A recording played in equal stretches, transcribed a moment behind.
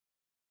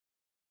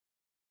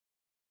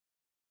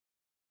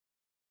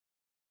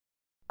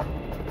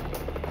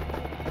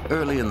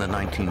Early in the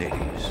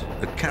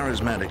 1980s, a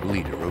charismatic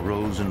leader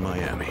arose in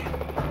Miami.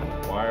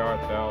 Why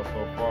art thou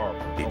so far?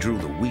 He drew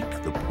the weak,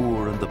 the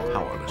poor, and the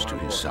powerless to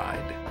his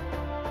side.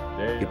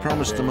 He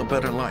promised them a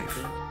better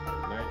life,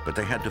 but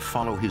they had to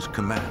follow his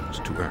commands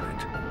to earn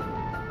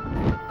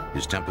it.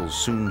 His temples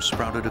soon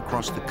sprouted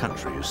across the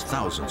country as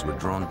thousands were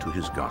drawn to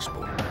his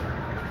gospel.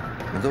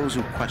 And those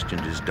who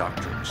questioned his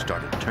doctrine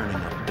started turning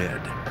up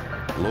dead.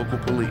 Local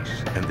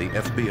police and the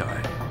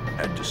FBI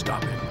had to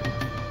stop him.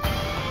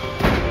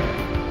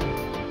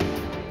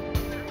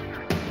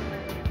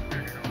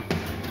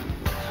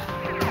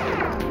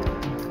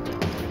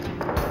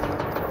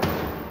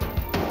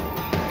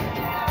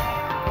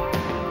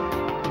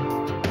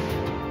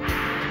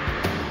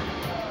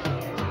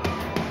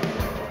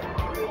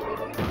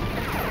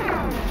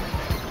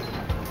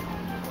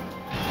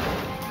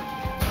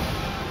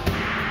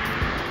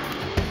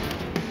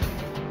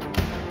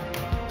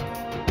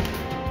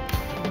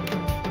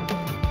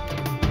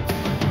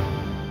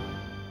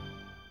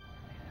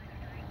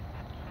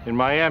 In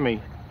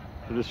Miami,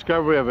 the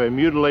discovery of a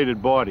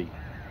mutilated body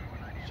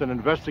sent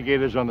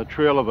investigators on the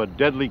trail of a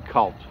deadly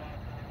cult.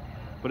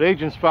 But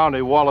agents found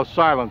a wall of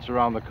silence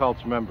around the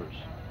cult's members.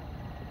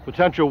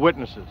 Potential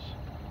witnesses,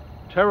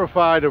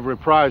 terrified of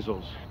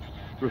reprisals,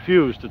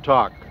 refused to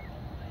talk.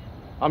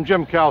 I'm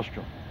Jim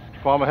Kallstrom,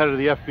 former head of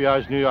the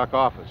FBI's New York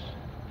office.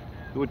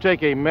 It would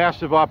take a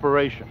massive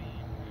operation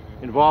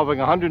involving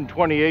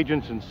 120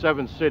 agents in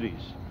 7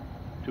 cities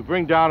to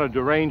bring down a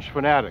deranged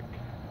fanatic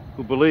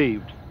who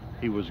believed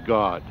he was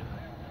God.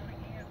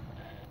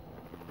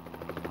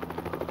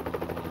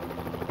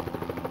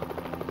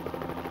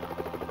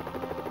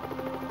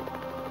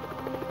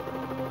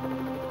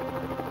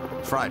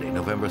 Friday,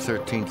 November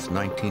 13th,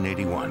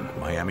 1981,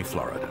 Miami,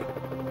 Florida.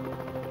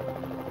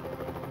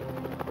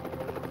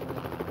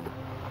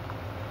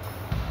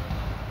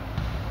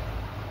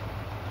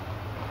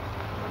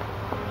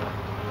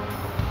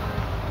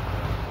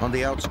 On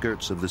the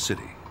outskirts of the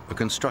city, a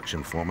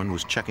construction foreman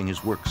was checking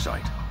his work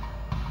site.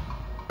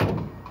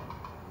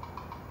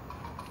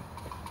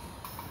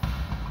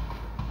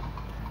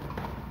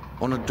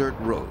 On a dirt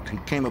road, he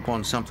came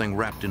upon something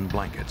wrapped in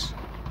blankets.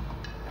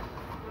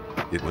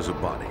 It was a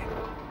body.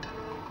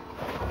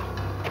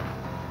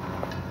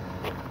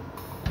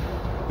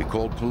 He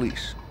called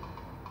police.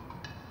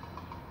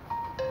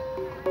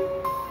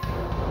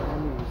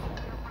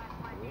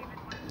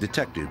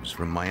 Detectives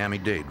from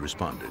Miami-Dade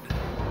responded.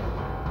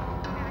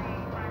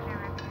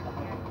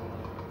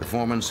 The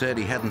foreman said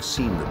he hadn't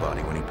seen the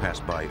body when he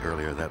passed by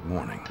earlier that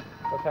morning.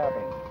 What's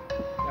happening?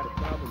 Got a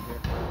problem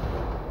here.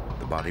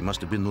 The body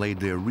must have been laid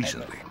there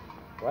recently.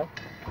 What?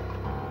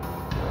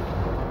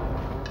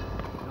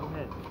 No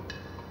head.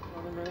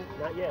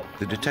 Not yet.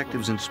 The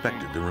detectives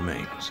inspected the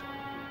remains.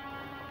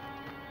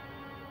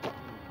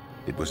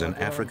 It was an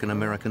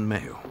African-American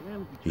male.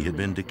 He had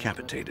been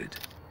decapitated.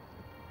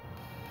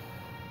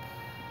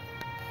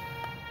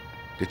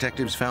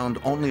 Detectives found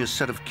only a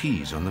set of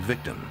keys on the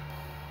victim.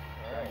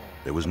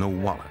 There was no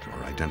wallet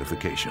or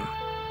identification.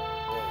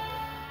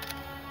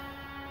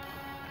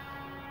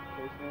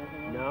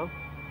 No,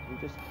 we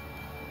just...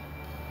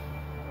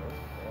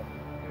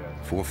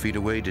 4 feet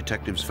away,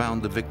 detectives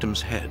found the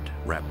victim's head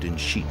wrapped in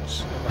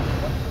sheets.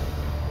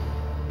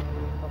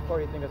 How far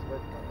do you think it's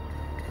worth?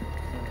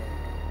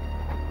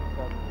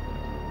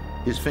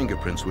 His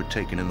fingerprints were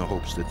taken in the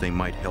hopes that they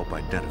might help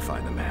identify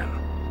the man.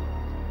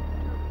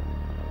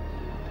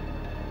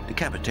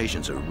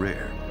 Decapitations are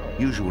rare,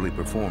 usually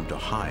performed to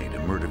hide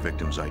a murder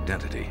victim's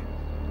identity.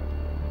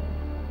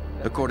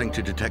 According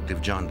to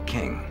Detective John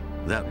King,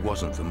 that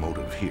wasn't the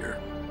motive here.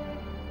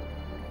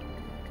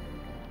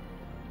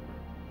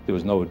 There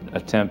was no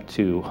attempt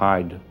to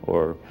hide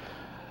or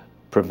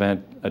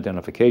prevent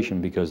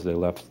identification because they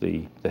left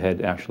the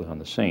head actually on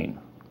the scene.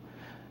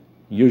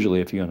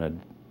 Usually, if you're going to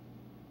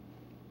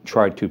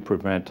try to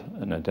prevent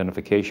an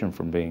identification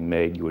from being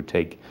made, you would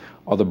take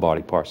other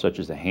body parts, such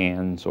as the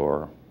hands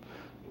or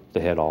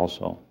the head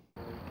also.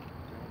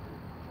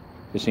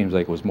 It seems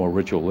like it was more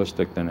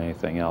ritualistic than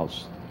anything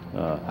else,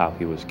 how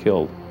he was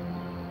killed.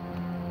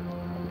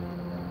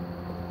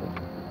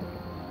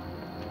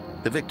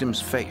 The victim's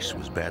face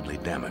was badly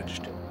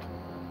damaged.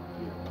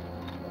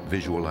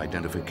 Visual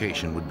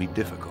identification would be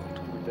difficult.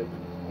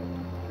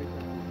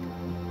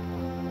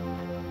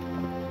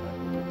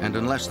 And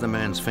unless the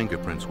man's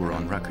fingerprints were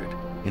on record,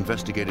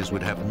 investigators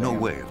would have no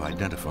way of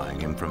identifying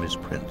him from his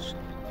prints.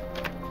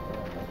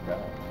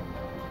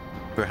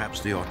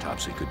 Perhaps the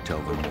autopsy could tell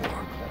them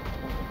more.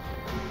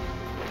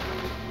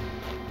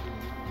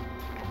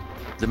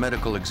 The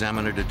medical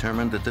examiner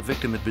determined that the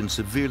victim had been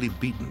severely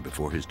beaten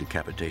before his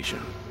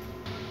decapitation.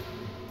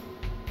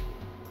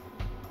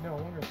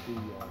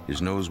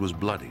 His nose was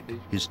bloodied,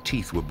 his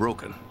teeth were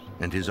broken,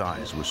 and his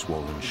eyes were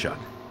swollen shut.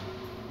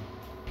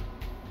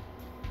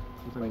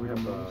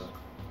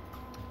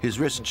 His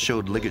wrists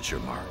showed ligature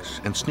marks,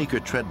 and sneaker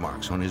tread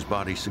marks on his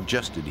body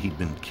suggested he'd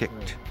been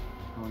kicked.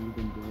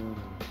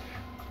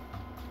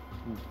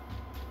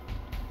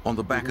 On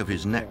the back of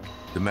his neck,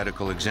 the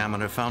medical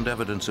examiner found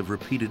evidence of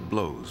repeated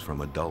blows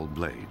from a dull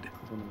blade.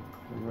 On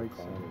the right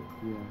side,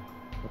 yeah,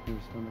 up in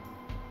the stomach.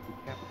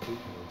 Decapitation.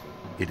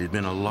 It had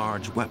been a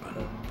large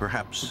weapon,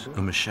 perhaps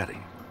a machete.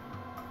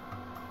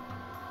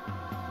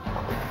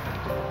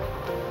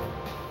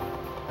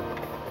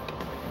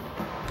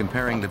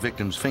 Comparing the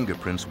victim's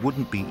fingerprints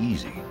wouldn't be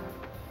easy.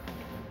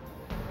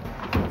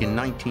 In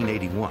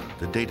 1981,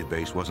 the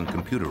database wasn't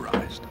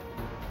computerized.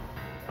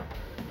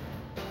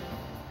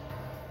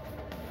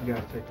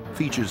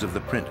 Features of the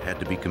print had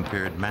to be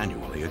compared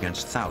manually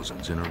against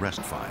thousands in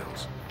arrest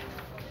files.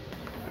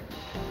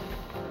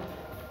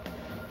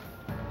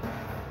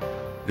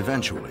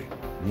 Eventually,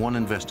 one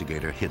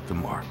investigator hit the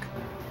mark.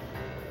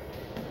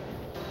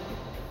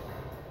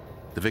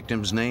 The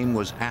victim's name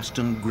was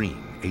Aston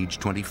Green, age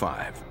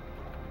 25.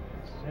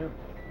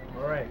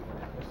 All right.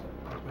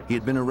 He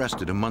had been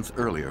arrested a month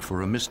earlier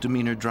for a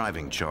misdemeanor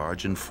driving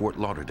charge in Fort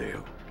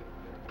Lauderdale.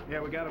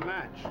 Yeah, we got a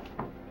match.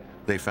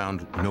 They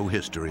found no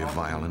history of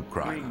violent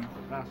crime.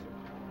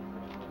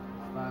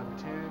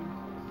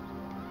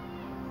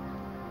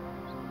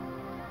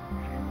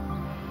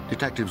 510.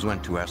 Detectives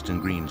went to Aston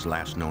Green's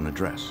last known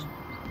address,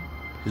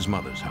 his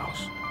mother's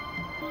house.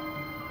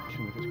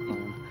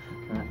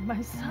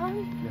 My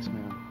son? Yes,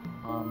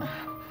 ma'am.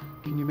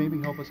 Can you maybe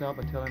help us out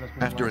by telling us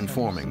when After the last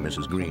time informing you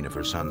Mrs. Green of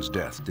her son's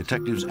death,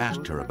 detectives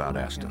asked her about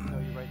I Aston. can't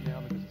tell you right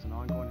now because it's an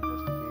ongoing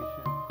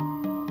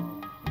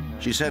investigation.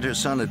 She said her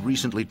son had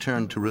recently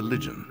turned to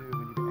religion. We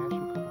need to ask you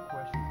a couple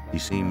questions. He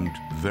seemed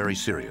very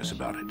serious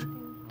about it.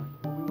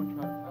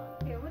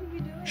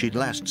 She'd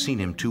last seen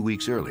him 2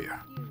 weeks earlier.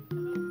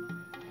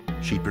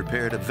 She'd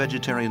prepared a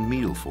vegetarian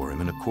meal for him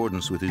in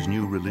accordance with his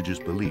new religious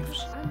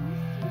beliefs.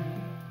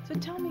 So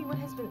tell me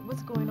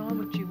what's going on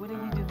with you? What did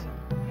you do to him?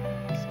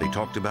 They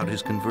talked about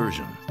his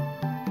conversion.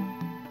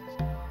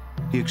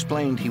 He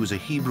explained he was a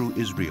Hebrew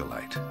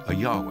Israelite, a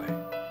Yahweh.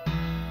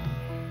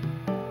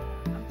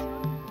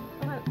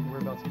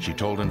 She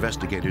told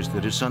investigators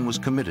that his son was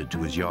committed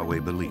to his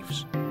Yahweh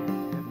beliefs.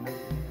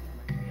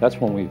 That's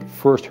when we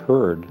first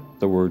heard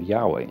the word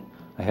Yahweh.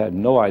 I had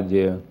no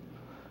idea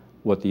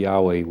what the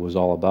Yahweh was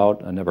all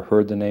about. I never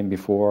heard the name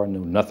before,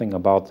 knew nothing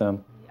about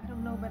them. I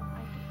don't know, but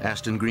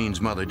Aston Green's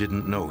mother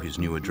didn't know his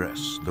new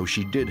address, though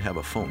she did have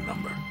a phone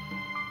number. I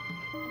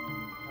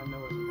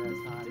know it's a bad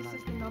time. this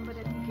is the number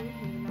that he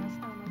gave me the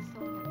last time I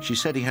saw him. She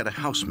said he had a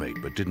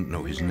housemate but didn't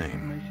know his name.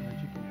 Information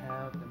that you can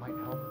have that might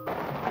help.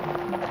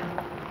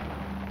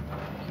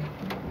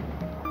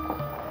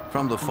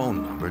 From the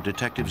phone number,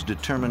 detectives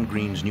determined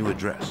Green's new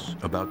address,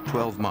 about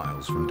 12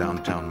 miles from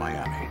downtown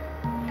Miami.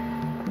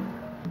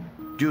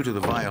 Due to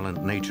the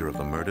violent nature of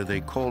the murder, they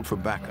called for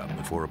backup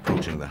before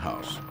approaching the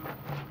house.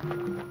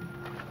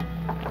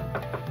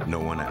 No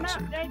one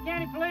answered. Dade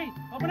County Police,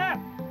 open up!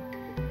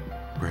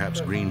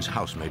 Perhaps Green's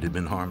housemate had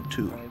been harmed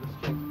too.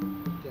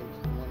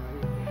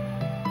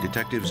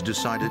 Detectives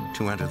decided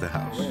to enter the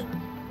house.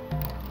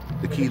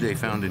 The key they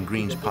found in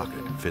Green's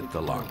pocket fit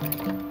the lock.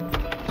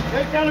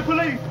 Dade County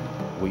Police!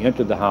 We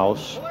entered the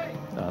house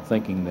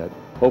thinking that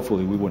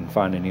hopefully we wouldn't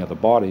find any other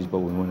bodies, but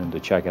we went in to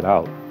check it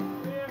out.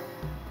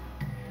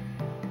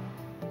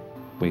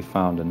 We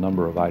found a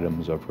number of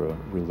items of a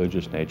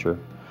religious nature,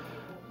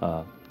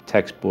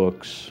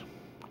 textbooks,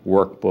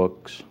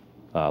 workbooks,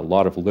 a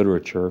lot of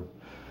literature.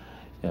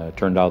 It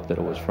turned out that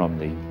it was from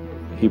the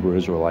Hebrew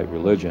Israelite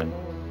religion.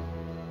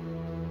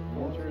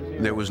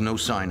 There was no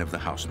sign of the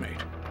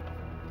housemate.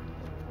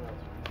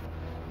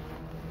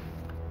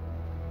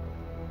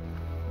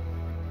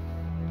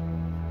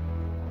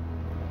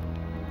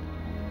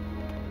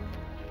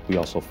 We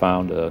also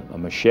found a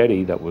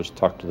machete that was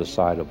tucked to the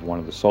side of one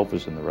of the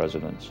sofas in the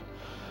residence.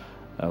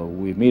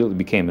 We immediately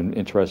became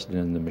interested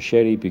in the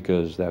machete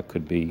because that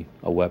could be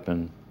a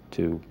weapon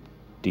to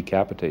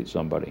decapitate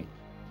somebody.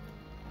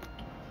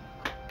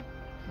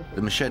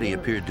 The machete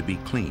appeared to be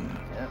clean.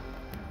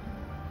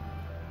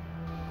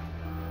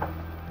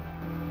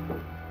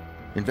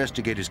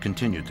 Investigators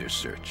continued their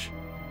search.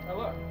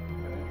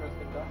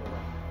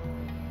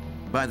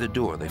 By the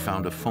door, they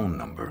found a phone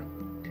number.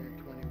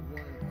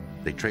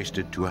 They traced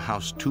it to a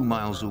house 2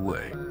 miles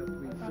away.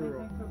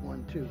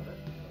 3012.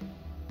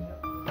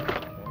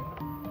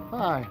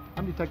 Hi,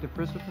 I'm Detective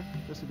Christopher.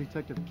 This is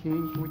Detective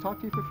King. Can we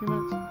talk to you for a few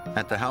minutes?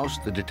 At the house,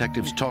 the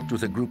detectives talked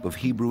with a group of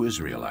Hebrew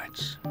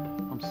Israelites.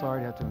 I'm sorry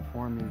to have to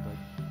inform you,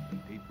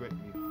 but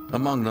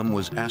Among them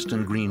was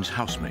Aston Green's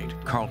housemate,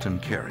 Carlton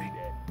Carey.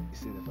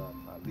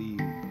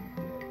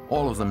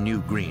 All of them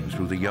knew Green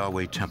through the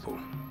Yahweh Temple.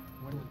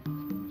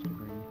 Mr.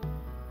 Green.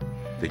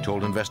 They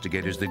told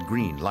investigators that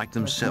Green, like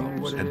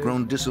themselves, had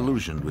grown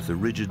disillusioned with the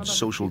rigid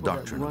social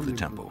doctrine of the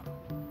temple.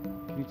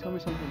 Can you tell me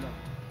something about?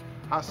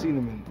 I seen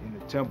him in the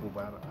temple,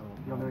 but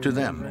I don't To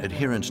them,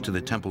 adherence to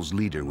the temple's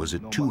leader was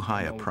at too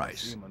high a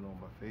price.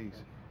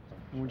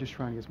 We're just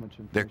trying to get as much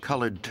information. Their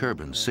colored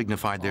turbans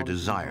signified their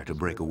desire to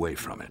break away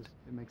from it.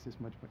 It makes this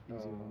much easier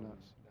on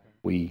us.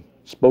 We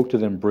spoke to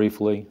them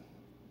briefly.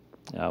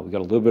 We got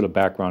a little bit of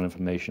background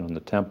information on the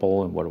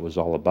temple and what it was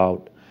all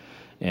about,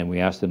 and we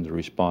asked them to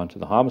respond to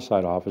the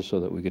homicide office so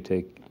that we could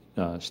take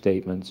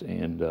statements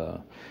and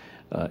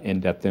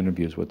in-depth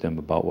interviews with them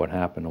about what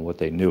happened and what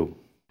they knew.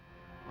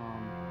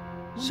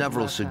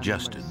 Several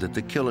suggested that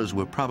the killers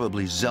were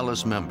probably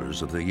zealous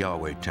members of the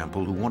Yahweh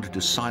temple who wanted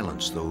to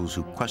silence those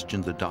who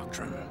questioned the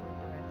doctrine.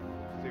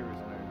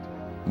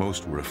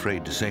 Most were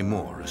afraid to say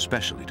more,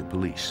 especially to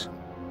police.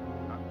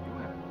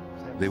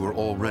 They were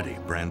already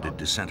branded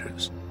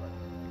dissenters.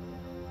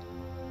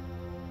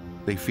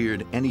 They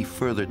feared any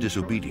further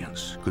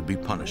disobedience could be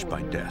punished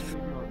by death.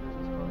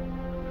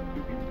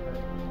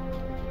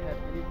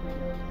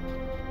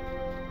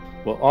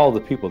 Well, all the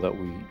people that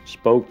we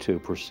spoke to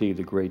perceived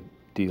a great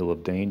deal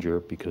of danger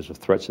because of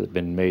threats that had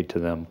been made to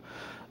them,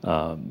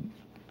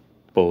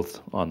 both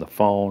on the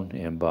phone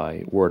and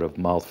by word of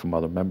mouth from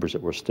other members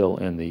that were still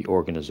in the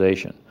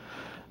organization.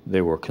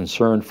 They were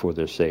concerned for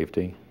their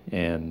safety,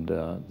 and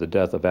the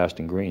death of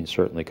Aston Green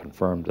certainly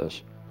confirmed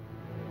this.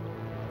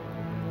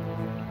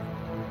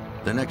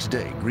 The next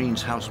day,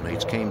 Green's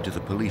housemates came to the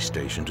police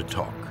station to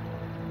talk.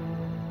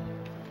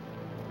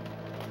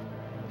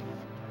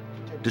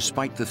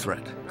 Despite the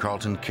threat,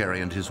 Carlton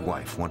Carey and his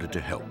wife wanted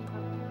to help.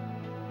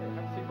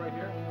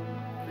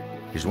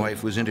 His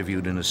wife was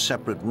interviewed in a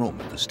separate room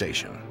at the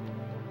station.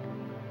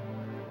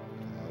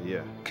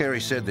 Carey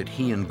said that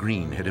he and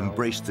Green had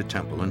embraced the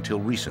temple until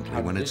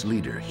recently, when its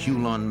leader,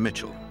 Hulon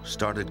Mitchell,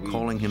 started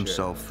calling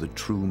himself the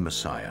true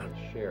Messiah.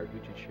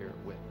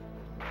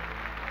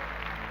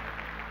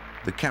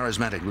 The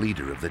charismatic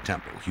leader of the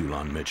temple,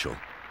 Hulon Mitchell,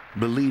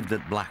 believed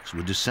that blacks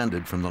were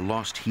descended from the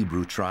lost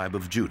Hebrew tribe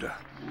of Judah.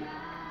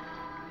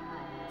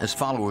 As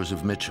followers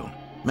of Mitchell,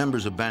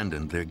 members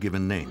abandoned their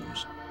given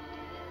names.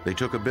 They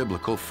took a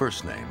biblical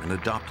first name and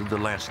adopted the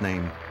last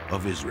name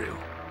of Israel.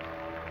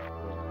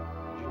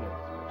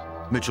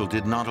 Mitchell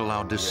did not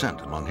allow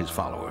dissent among his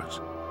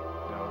followers.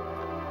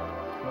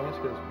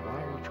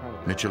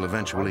 Mitchell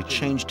eventually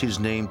changed his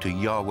name to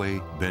Yahweh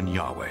ben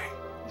Yahweh,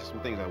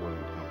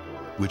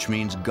 which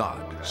means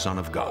God, Son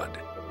of God.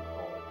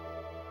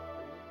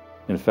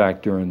 In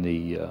fact, during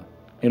the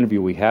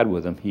interview we had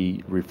with him,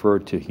 he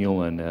referred to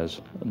Hulon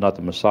as not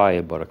the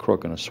Messiah, but a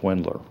crook and a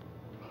swindler,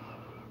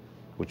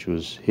 which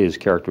was his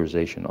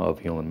characterization of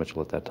Hulon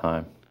Mitchell at that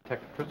time.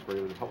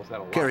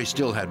 Carey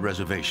still had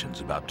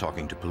reservations about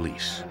talking to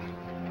police.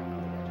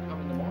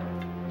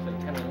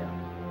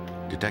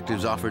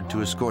 Detectives offered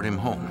to escort him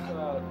home.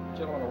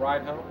 Gentlemen, a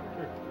ride home?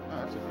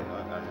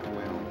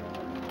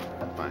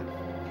 Fine.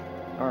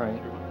 All right.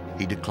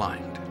 He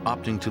declined,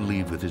 opting to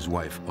leave with his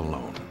wife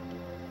alone.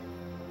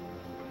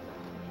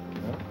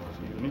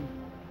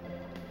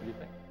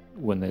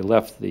 When they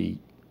left the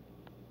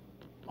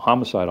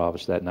homicide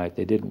office that night,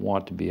 they didn't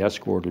want to be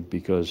escorted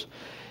because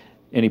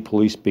any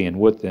police being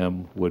with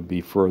them would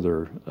be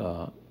further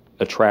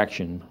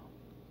attraction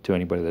to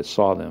anybody that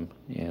saw them,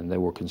 and they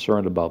were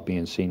concerned about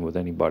being seen with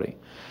anybody.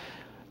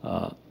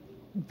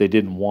 They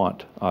didn't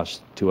want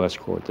us to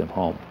escort them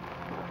home.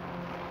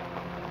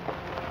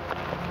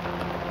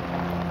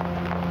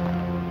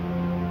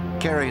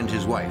 Carey and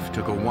his wife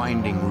took a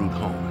winding route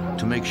home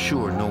to make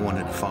sure no one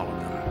had followed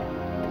them.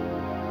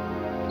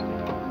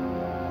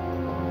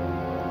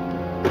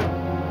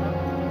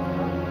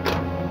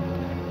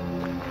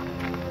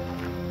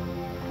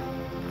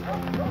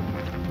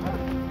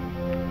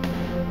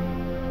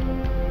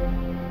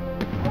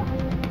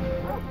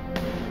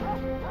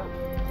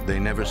 They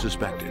never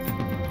suspected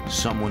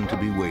someone to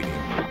be waiting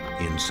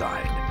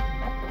inside.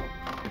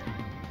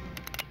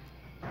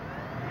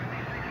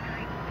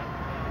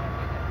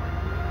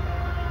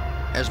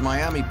 As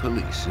Miami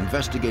police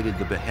investigated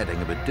the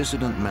beheading of a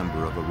dissident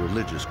member of a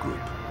religious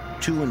group,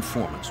 2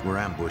 informants were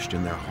ambushed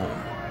in their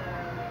home.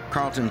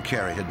 Carlton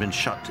Carey had been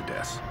shot to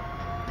death.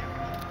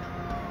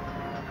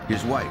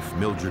 His wife,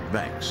 Mildred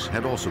Banks,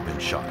 had also been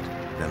shot,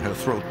 then her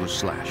throat was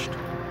slashed.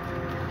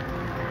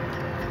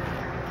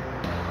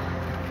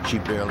 She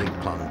barely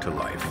clung to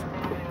life.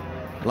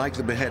 Like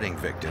the beheading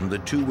victim, the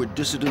 2 were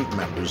dissident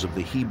members of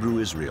the Hebrew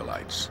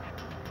Israelites.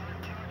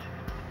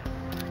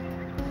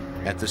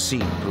 At the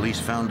scene, police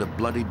found a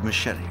bloodied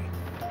machete.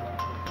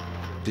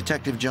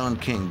 Detective John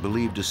King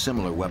believed a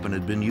similar weapon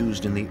had been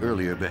used in the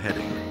earlier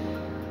beheading.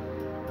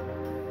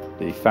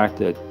 The fact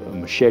that a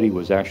machete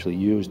was actually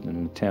used in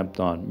an attempt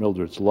on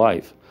Mildred's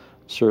life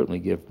certainly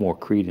gave more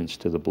credence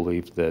to the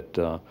belief that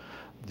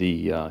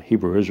the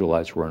Hebrew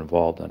Israelites were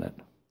involved in it.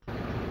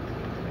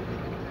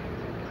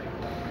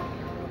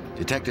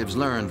 Detectives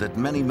learned that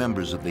many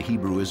members of the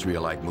Hebrew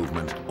Israelite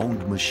movement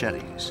owned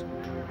machetes.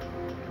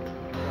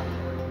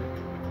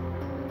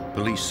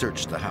 Police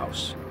searched the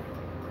house.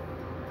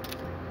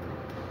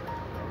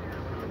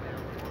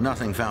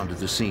 Nothing found at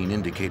the scene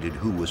indicated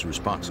who was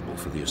responsible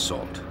for the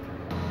assault.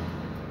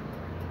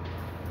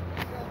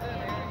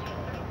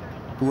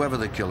 Whoever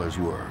the killers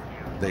were,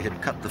 they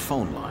had cut the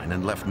phone line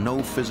and left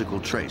no physical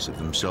trace of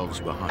themselves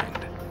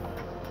behind.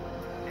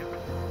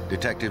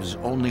 Detectives'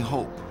 only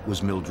hope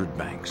was Mildred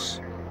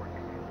Banks.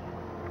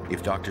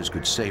 If doctors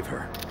could save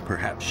her,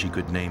 perhaps she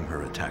could name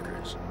her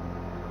attackers.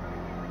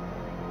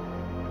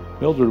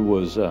 Mildred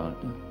was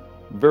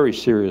very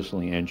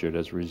seriously injured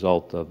as a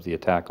result of the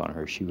attack on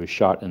her. She was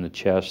shot in the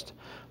chest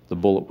The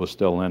bullet was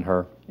still in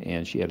her,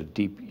 and she had a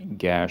deep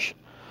gash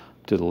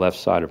to the left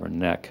side of her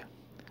neck.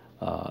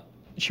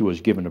 She was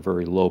given a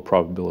very low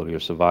probability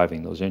of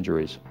surviving those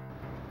injuries.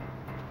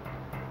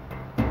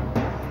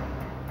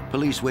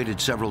 Police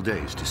waited several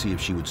days to see if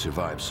she would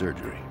survive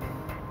surgery.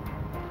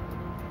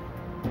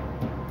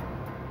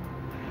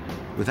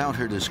 Without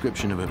her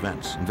description of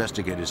events,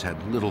 investigators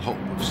had little hope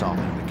of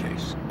solving the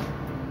case.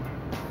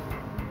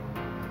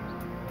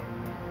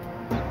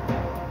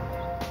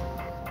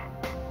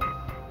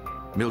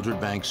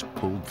 Mildred Banks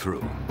pulled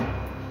through.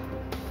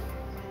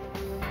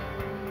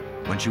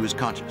 When she was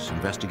conscious,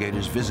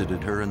 investigators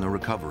visited her in the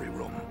recovery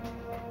room.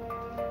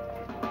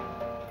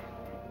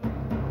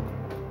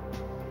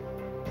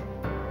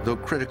 Though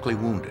critically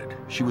wounded,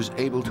 she was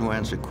able to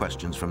answer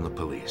questions from the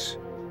police.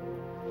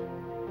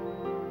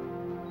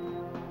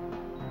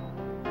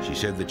 She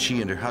said that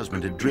she and her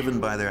husband had driven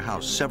by their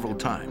house several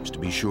times to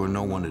be sure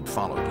no one had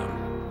followed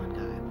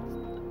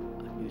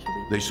them.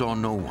 They saw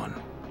no one,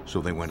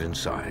 so they went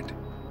inside.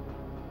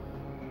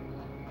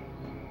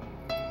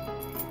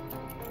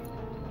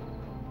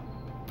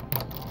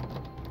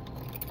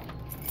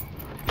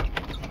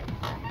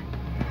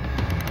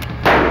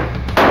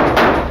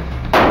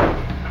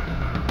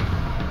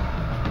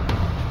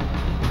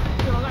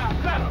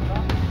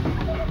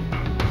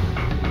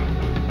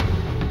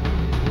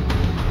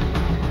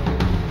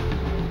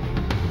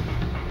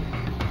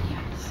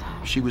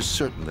 She was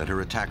certain that her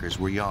attackers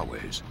were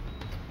Yahweh's,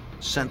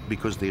 sent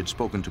because they had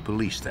spoken to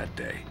police that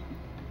day.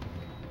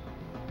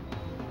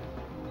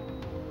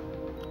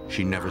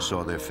 She never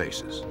saw their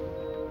faces.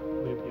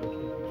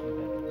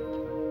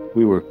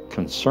 We were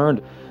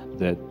concerned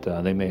that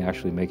they may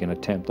actually make an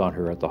attempt on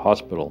her at the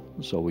hospital,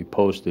 so we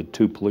posted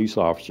 2 police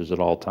officers at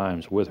all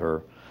times with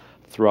her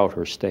throughout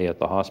her stay at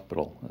the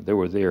hospital. They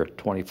were there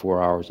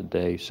 24 hours a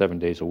day, 7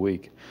 days a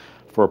week,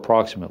 for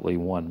approximately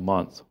 1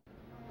 month.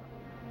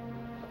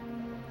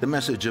 The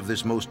message of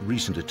this most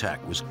recent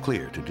attack was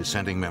clear to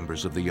dissenting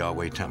members of the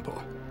Yahweh Temple.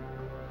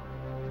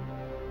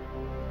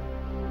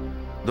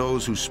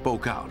 Those who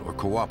spoke out or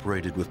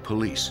cooperated with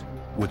police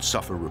would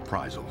suffer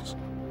reprisals.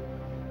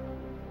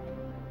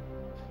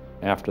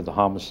 After the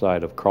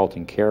homicide of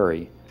Carlton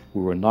Carey,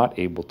 we were not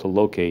able to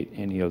locate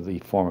any of the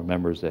former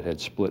members that had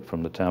split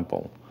from the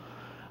temple.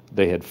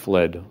 They had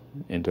fled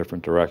in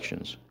different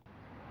directions.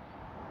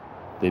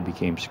 They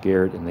became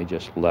scared and they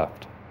just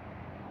left.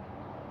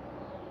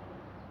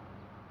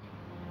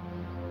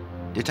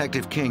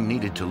 Detective King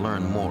needed to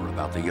learn more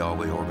about the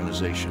Yahweh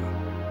organization.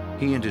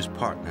 He and his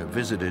partner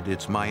visited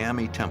its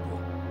Miami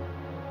temple.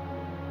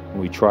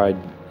 We tried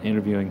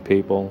interviewing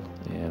people,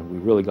 and we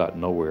really got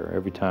nowhere.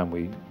 Every time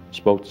we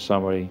spoke to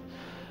somebody,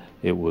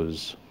 it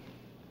was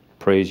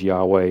praise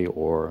Yahweh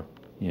or,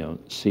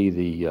 see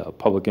the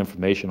public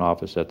information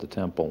office at the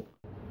temple.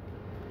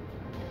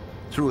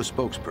 Through a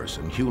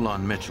spokesperson,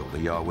 Hulon Mitchell,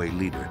 the Yahweh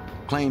leader,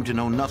 claimed to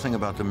know nothing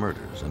about the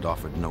murders and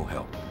offered no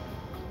help.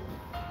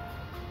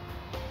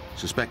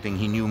 Suspecting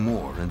he knew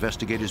more,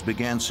 investigators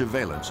began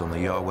surveillance on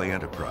the Yahweh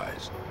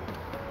enterprise.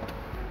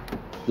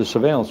 The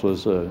surveillance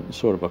was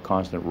sort of a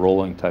constant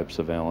rolling type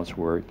surveillance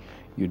where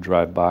you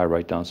drive by,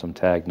 write down some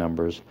tag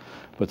numbers,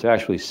 but to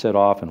actually sit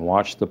off and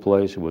watch the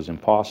place, it was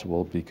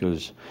impossible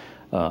because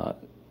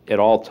at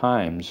all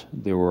times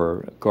there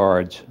were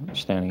guards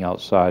standing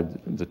outside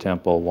the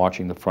temple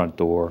watching the front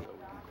door.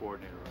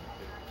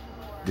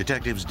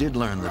 Detectives did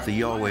learn that the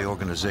Yahweh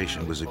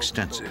organization was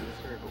extensive.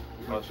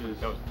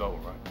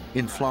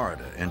 In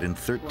Florida and in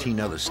 13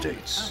 other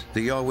states,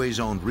 the Yahwehs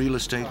owned real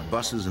estate,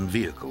 buses, and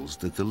vehicles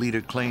that the leader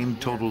claimed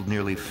totaled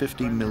nearly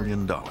 $50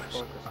 million.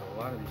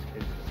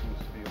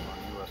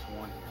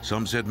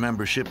 Some said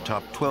membership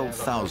topped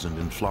 12,000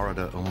 in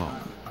Florida alone.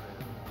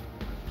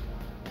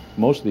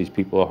 Most of these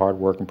people are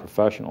hard-working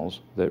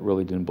professionals that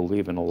really didn't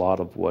believe in a lot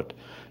of what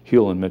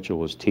Hulon Mitchell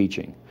was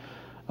teaching.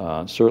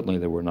 Certainly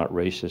they were not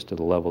racist to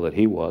the level that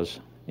he was,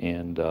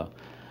 and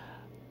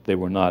they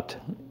were not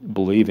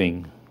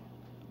believing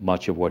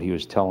much of what he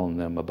was telling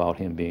them about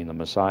him being the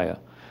Messiah.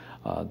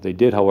 They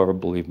did, however,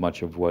 believe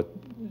much of what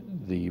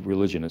the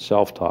religion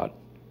itself taught,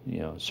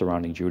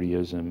 surrounding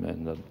Judaism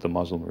and the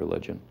Muslim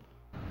religion.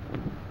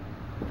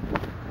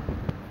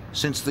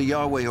 Since the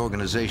Yahweh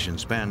organization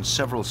spanned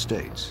several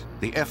states,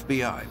 the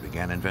FBI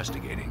began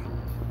investigating.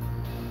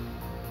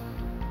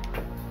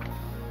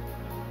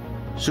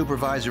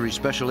 Supervisory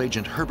Special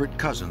Agent Herbert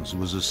Cousins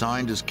was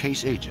assigned as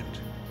case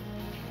agent.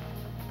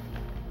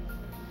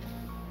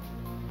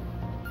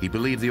 He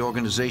believed the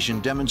organization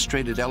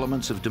demonstrated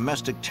elements of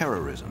domestic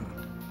terrorism.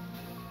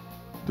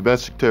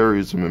 Domestic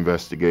terrorism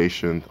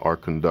investigations are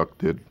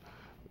conducted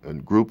in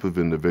a group of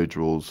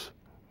individuals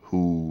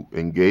who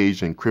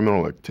engage in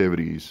criminal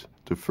activities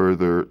to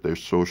further their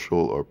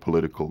social or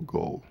political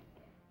goal.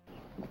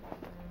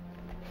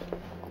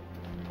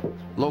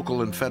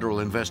 Local and federal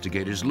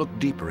investigators looked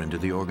deeper into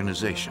the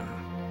organization.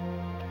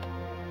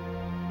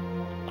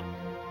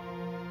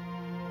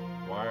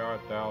 Why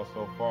art thou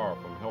so far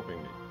from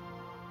helping me?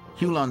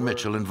 Hulon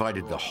Mitchell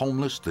invited the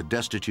homeless, the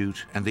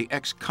destitute, and the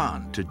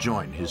ex-con to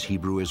join his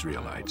Hebrew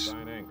Israelites.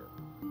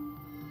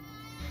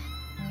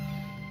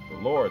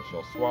 Lord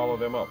shall swallow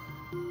them up.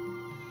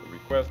 The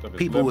request of his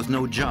People with lips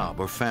no job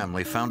or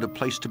family found a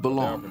place to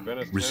belong,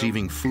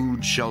 receiving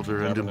food,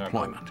 shelter, and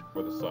employment.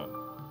 for the Son,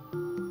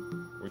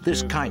 which This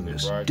is as a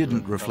kindness bridegroom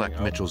didn't coming reflect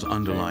out Mitchell's of the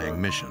underlying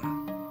chamber mission.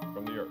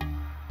 from the earth.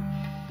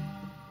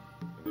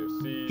 And their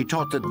seed He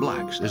taught that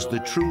blacks, as the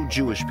true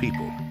Jewish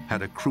people,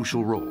 had a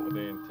crucial role. for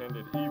they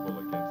intended evil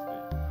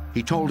against thee.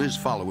 He told his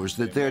followers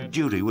that their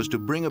duty was to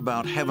bring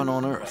about heaven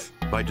on earth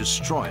by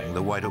destroying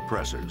the white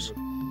oppressors.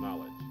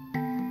 Knowledge.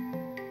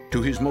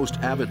 To his most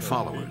avid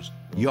followers,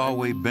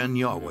 Yahweh ben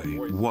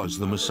Yahweh was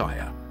the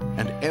Messiah,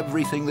 and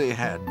everything they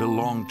had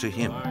belonged to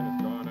him, Line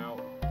has gone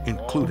out,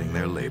 including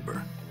their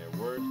labor. and their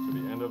words to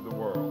the end of the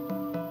world.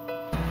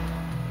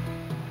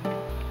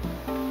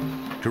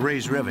 To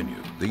raise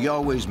revenue, the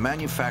Yahwehs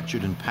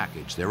manufactured and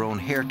packaged their own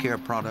hair care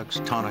products,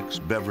 tonics,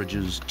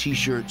 beverages,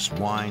 t-shirts,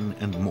 wine,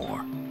 and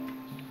more.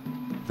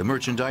 The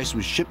merchandise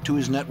was shipped to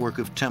his network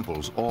of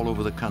temples all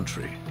over the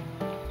country.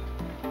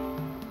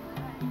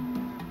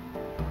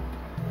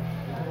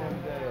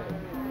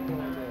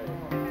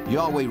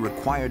 Yahweh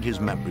required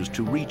his members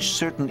to reach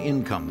certain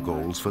income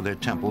goals for their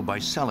temple by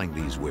selling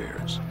these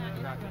wares.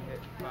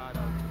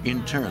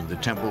 In turn, the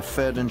temple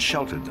fed and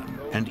sheltered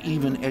them, and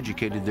even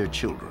educated their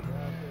children.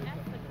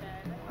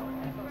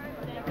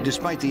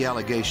 Despite the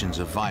allegations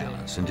of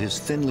violence and his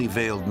thinly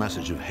veiled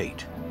message of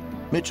hate,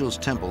 Mitchell's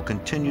temple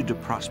continued to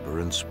prosper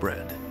and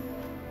spread.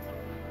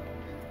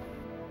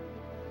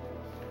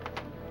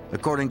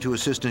 According to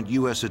Assistant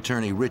U.S.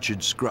 Attorney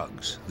Richard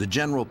Scruggs, the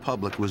general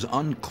public was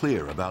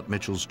unclear about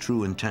Mitchell's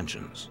true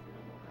intentions.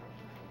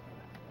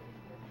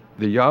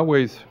 The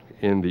Yahwehs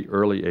in the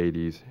early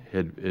 80s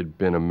had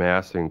been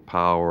amassing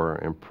power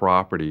and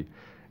property,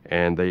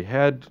 and they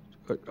had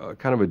a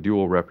kind of a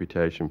dual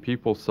reputation.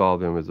 People saw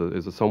them as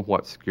a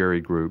somewhat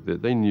scary group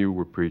that they knew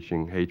were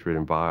preaching hatred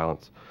and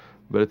violence,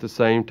 but at the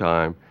same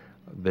time,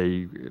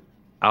 they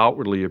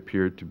outwardly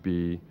appeared to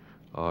be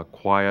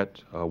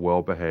quiet,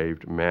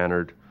 well-behaved,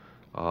 mannered,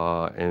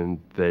 and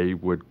they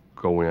would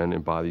go in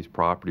and buy these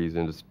properties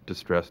in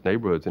distressed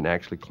neighborhoods and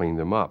actually clean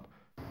them up.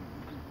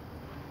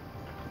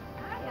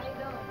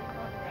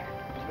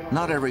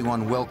 Not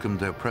everyone welcomed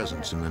their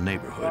presence in the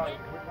neighborhood.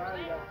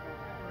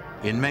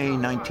 In May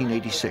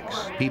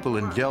 1986, people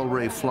in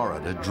Delray,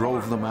 Florida,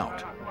 drove them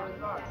out.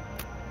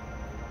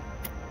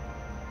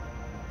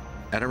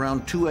 At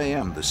around 2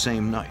 a.m. the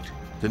same night,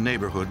 the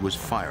neighborhood was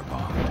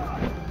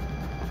firebombed.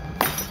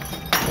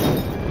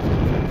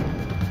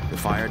 The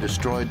fire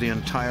destroyed the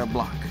entire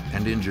block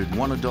and injured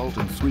 1 adult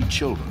and 3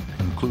 children,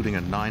 including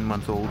a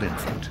 9-month-old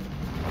infant.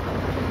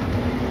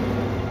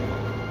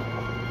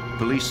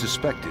 Police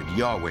suspected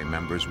Yahweh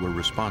members were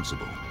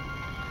responsible.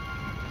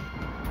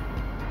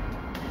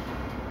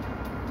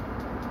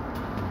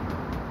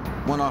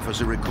 One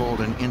officer recalled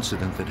an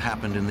incident that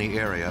happened in the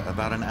area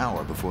about an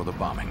hour before the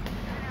bombing.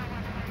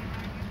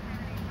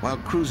 While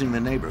cruising the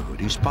neighborhood,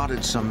 he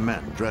spotted some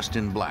men dressed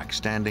in black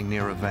standing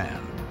near a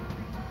van.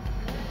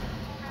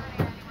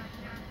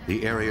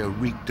 The area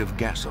reeked of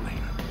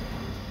gasoline.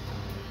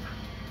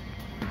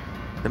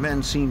 The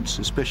men seemed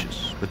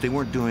suspicious, but they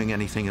weren't doing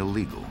anything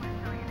illegal.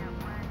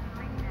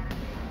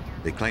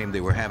 They claimed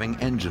they were having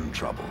engine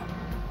trouble.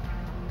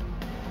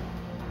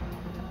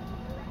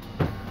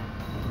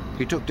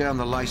 He took down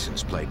the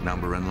license plate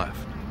number and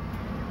left.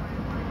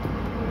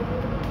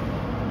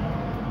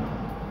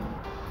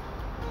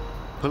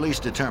 Police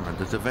determined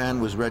that the van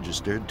was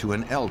registered to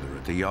an elder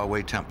at the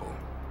Yahweh Temple.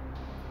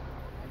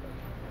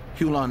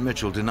 Hulan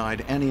Mitchell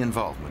denied any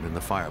involvement in the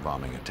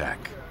firebombing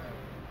attack.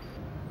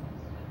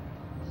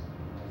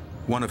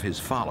 One of his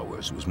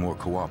followers was more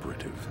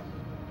cooperative.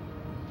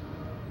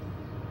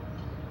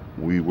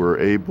 We were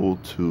able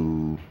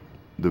to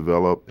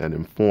develop an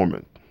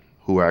informant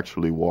who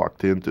actually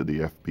walked into the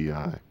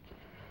FBI,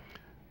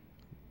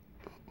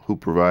 who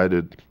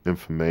provided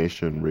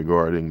information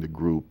regarding the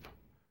group.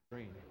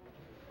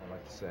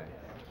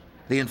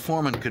 The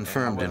informant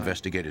confirmed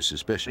investigators'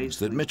 suspicions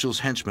that Mitchell's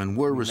henchmen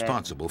were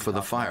responsible for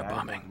the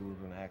firebombing.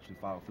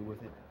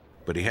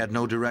 But he had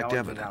no direct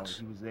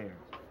evidence.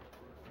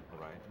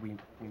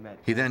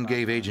 He then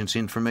gave agents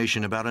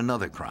information about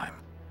another crime.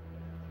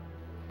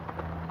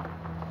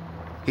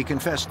 He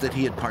confessed that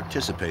he had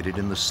participated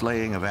in the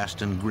slaying of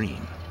Aston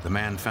Green, the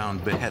man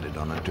found beheaded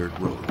on a dirt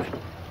road.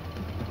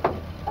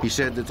 He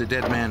said that the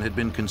dead man had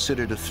been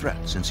considered a threat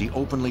since he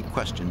openly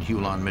questioned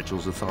Hulan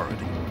Mitchell's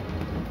authority.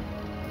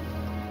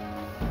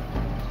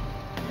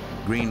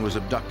 Green was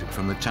abducted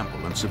from the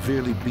temple and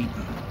severely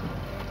beaten.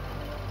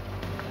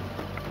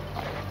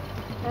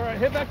 All right,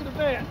 head back to the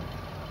van.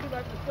 Get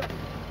back to the truck.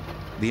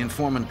 The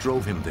informant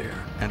drove him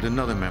there, and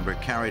another member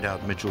carried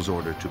out Mitchell's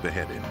order to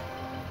behead him.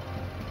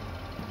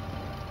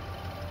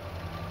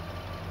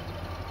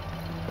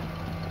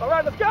 All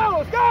right, let's go,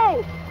 let's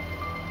go!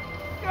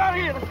 Get out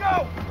of here, let's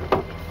go!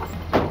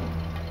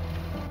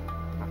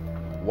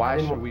 Why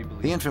should we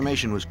believe? The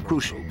information was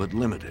crucial but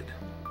limited.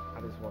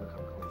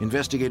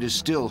 Investigators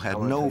still had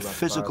no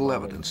physical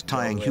evidence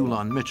tying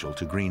Hulan Mitchell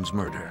to Green's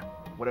murder.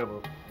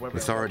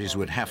 Authorities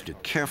would have to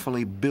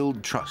carefully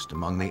build trust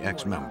among the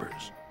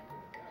ex-members.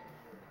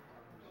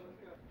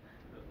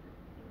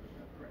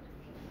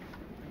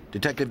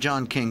 Detective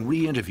John King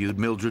re-interviewed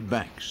Mildred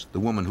Banks, the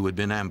woman who had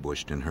been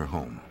ambushed in her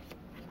home.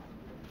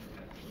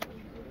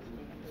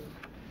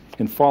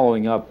 In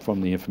following up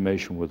from the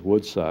information with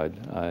Woodside,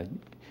 I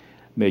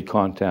made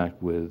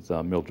contact with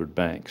Mildred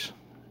Banks,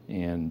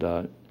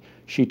 and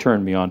she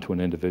turned me on to an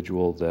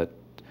individual that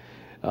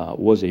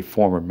was a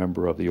former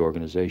member of the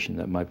organization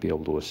that might be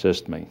able to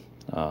assist me.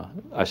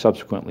 I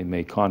subsequently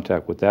made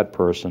contact with that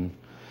person,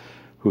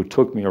 who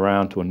took me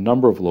around to a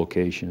number of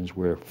locations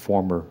where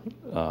former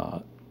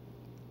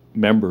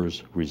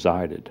members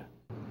resided.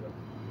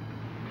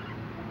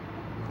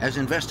 As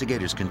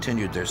investigators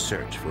continued their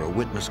search for a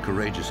witness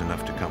courageous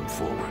enough to come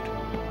forward,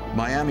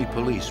 Miami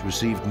police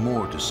received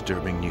more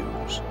disturbing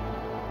news.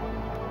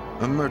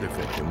 A murder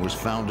victim was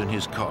found in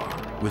his car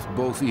with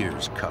both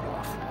ears cut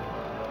off.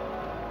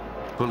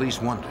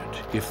 Police wondered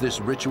if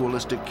this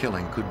ritualistic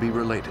killing could be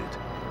related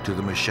to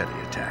the machete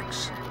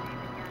attacks.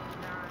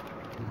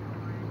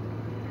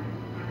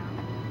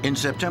 In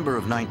September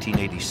of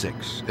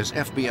 1986, as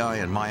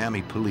FBI and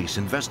Miami police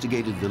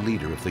investigated the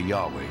leader of the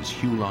Yahwehs,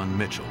 Hulan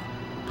Mitchell,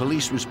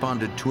 police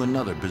responded to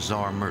another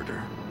bizarre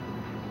murder.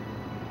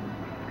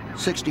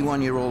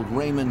 61-year-old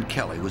Raymond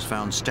Kelly was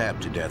found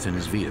stabbed to death in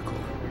his vehicle.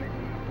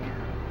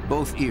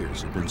 Both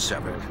ears had been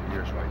severed.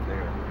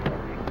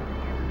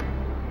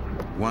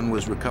 One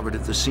was recovered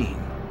at the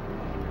scene.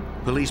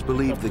 Police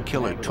believed the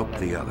killer took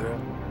the other.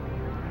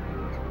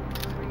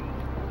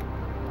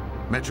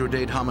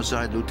 Metro-Dade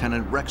Homicide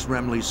Lieutenant Rex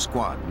Remley's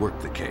squad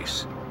worked the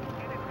case.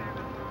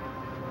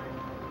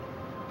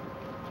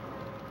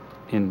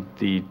 In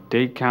the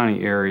Dade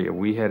County area,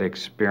 we had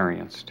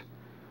experienced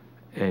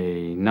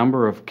a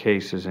number of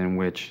cases in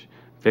which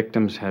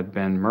victims had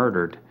been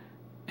murdered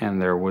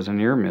and there was an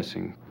ear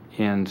missing.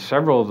 In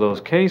several of those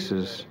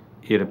cases,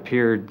 it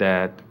appeared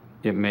that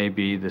it may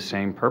be the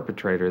same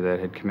perpetrator that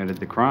had committed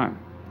the crime.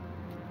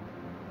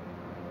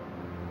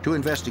 To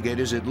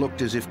investigators, it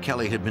looked as if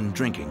Kelly had been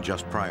drinking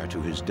just prior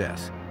to his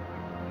death.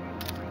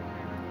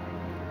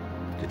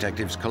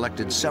 Detectives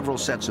collected several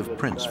sets of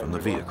prints from the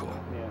vehicle.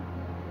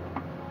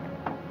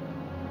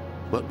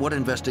 But what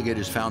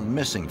investigators found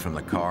missing from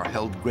the car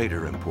held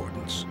greater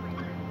importance.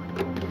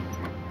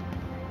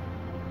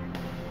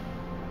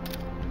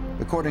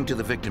 According to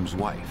the victim's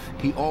wife,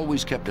 he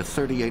always kept a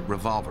 .38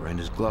 revolver in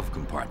his glove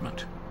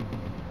compartment.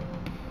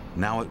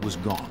 Now it was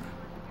gone.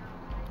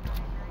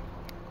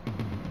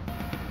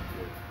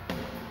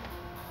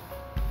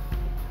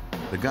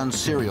 The gun's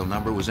serial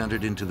number was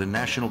entered into the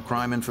National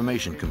Crime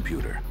Information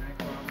Computer.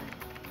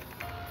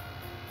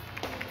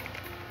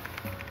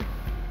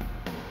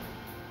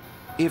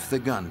 If the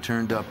gun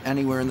turned up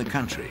anywhere in the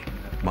country,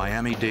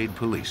 Miami-Dade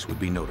police would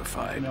be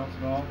notified.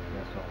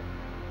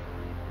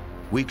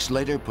 Weeks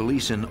later,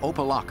 police in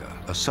Opelika,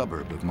 a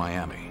suburb of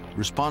Miami,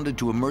 responded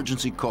to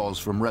emergency calls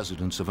from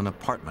residents of an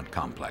apartment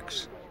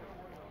complex.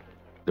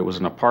 It was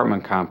an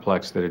apartment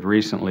complex that had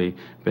recently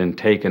been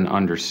taken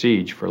under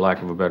siege, for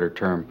lack of a better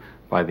term,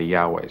 by the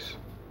Yahwehs.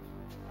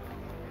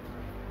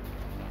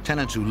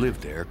 Tenants who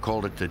lived there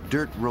called it the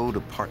Dirt Road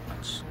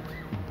Apartments.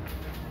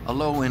 A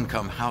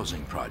low-income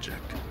housing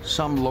project,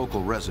 some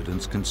local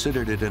residents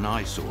considered it an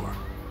eyesore.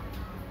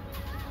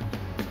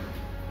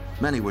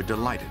 Many were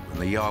delighted when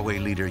the Yahweh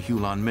leader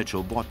Hulan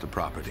Mitchell bought the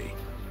property.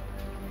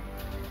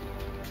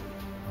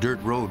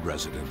 Dirt Road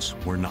residents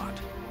were not.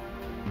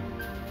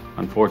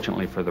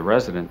 Unfortunately for the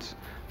residents,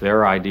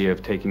 their idea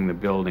of taking the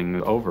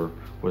building over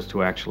was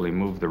to actually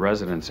move the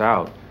residents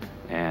out.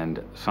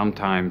 And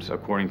sometimes,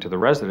 according to the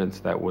residents,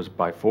 that was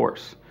by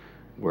force,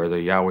 where the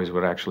Yahwehs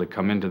would actually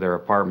come into their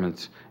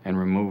apartments and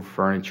remove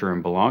furniture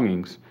and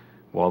belongings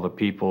while the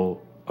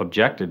people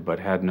objected but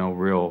had no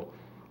real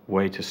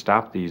way to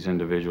stop these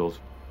individuals.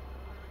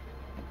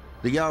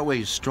 The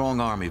Yahweh's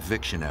strong-arm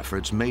eviction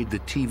efforts made the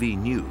TV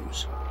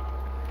news.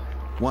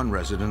 One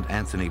resident,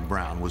 Anthony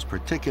Brown, was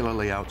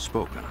particularly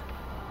outspoken.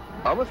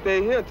 I'm gonna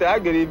stay here until I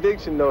get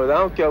eviction notice. I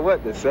don't care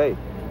what they say.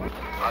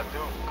 I do,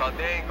 because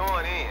they ain't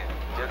going in.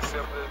 Just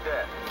simple as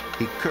that.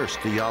 He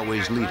cursed the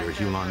Yahweh's leader,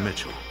 Hulan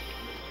Mitchell.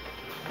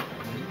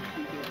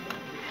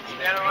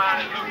 Stand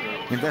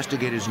around.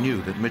 Investigators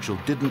knew that Mitchell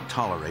didn't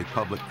tolerate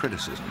public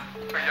criticism.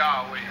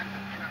 Yahweh.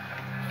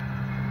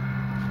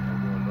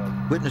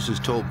 Witnesses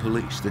told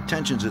police that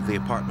tensions at the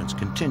apartments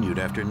continued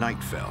after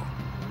night fell.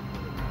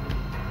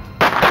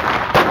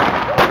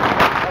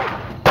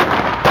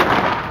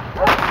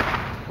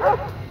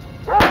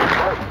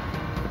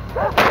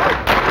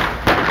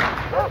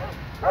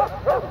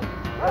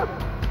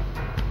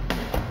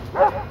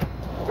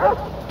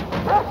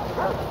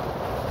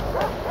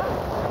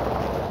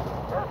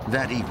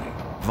 That evening,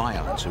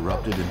 violence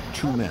erupted and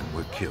 2 men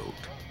were killed.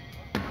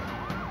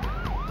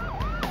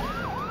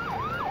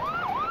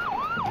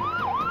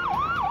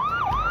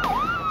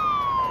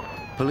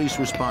 Police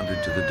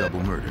responded to the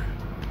double murder.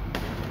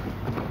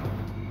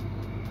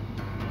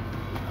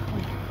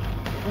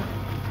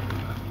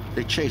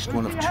 They chased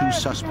one of 2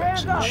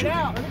 suspects in the shooting.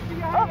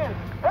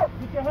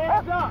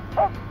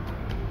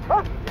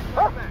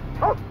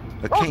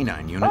 A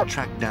canine unit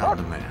tracked down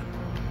the man.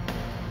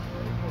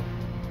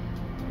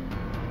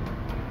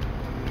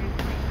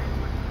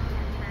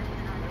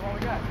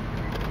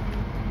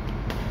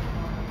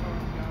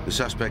 The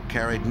suspect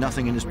carried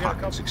nothing in his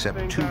pockets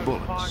except 2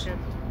 bullets.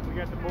 We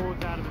got the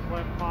bullets out of his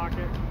left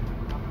pocket.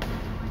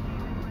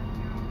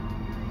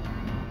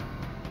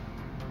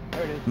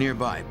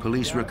 Nearby,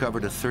 police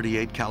recovered a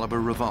 .38 caliber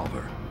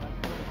revolver.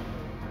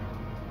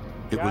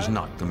 It was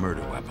not the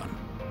murder weapon.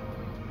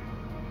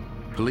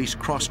 Police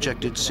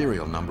cross-checked its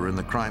serial number in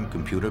the crime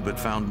computer but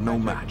found no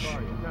match.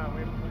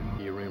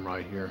 Your room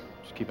right here.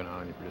 Just keep an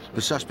eye on you for this.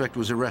 The suspect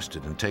was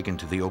arrested and taken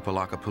to the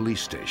Opelika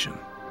police station.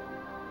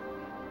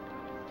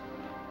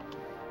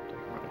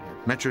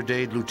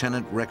 Metro-Dade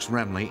Lieutenant Rex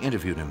Remley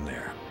interviewed him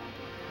there.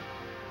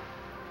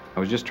 I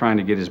was just trying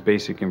to get his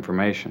basic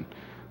information.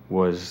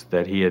 Was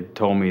that he had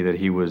told me that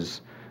he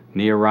was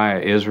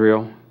Nehemiah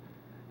Israel,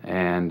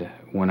 and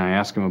when I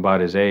asked him about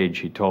his age,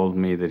 he told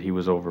me that he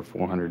was over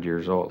 400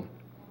 years old.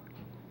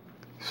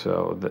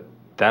 So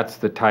that's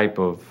the type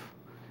of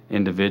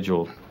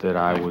individual that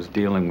I was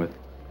dealing with.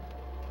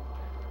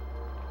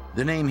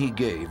 The name he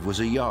gave was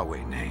a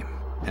Yahweh name,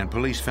 and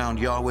police found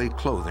Yahweh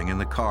clothing in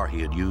the car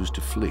he had used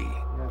to flee.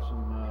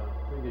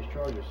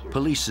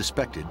 Police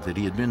suspected that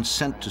he had been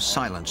sent to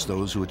silence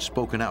those who had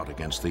spoken out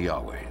against the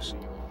Yahwehs.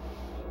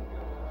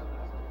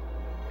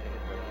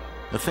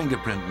 A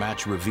fingerprint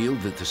match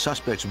revealed that the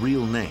suspect's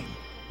real name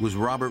was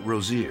Robert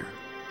Rozier.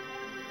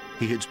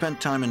 He had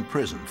spent time in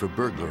prison for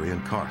burglary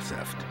and car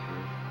theft.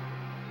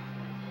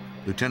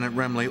 Lieutenant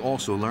Remley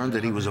also learned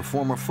that he was a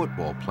former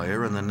football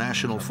player in the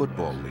National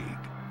Football League.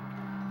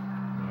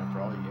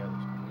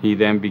 He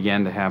then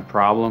began to have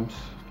problems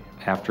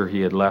after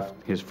he had left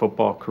his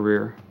football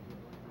career.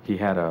 He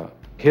had a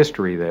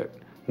history that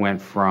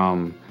went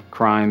from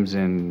crimes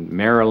in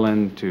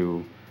Maryland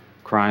to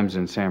crimes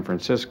in San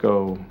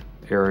Francisco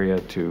area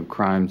to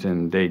crimes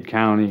in Dade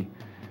County.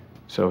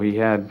 So he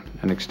had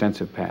an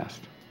extensive past.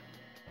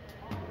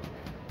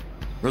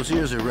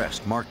 Rozier's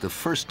arrest marked the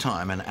first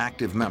time an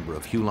active member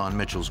of Hulan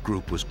Mitchell's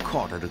group was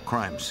caught at a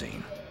crime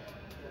scene.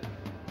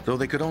 Though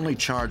they could only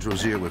charge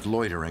Rozier with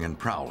loitering and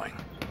prowling,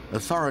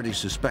 authorities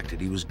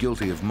suspected he was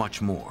guilty of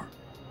much more.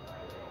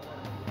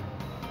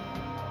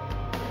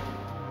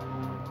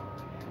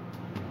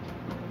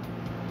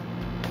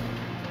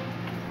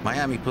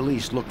 Miami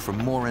police looked for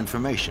more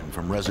information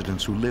from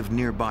residents who lived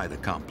nearby the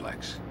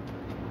complex.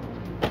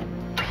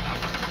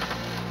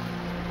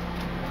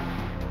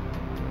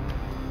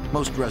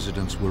 Most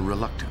residents were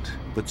reluctant,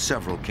 but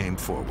several came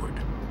forward.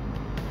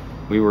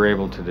 We were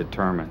able to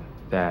determine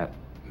that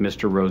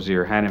Mr.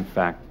 Rozier had in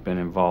fact been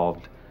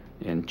involved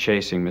in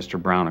chasing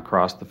Mr. Brown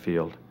across the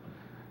field.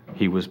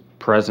 He was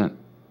present,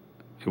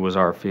 it was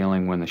our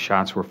feeling, when the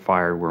shots were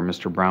fired where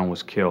Mr. Brown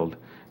was killed,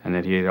 and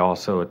that he had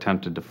also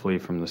attempted to flee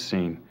from the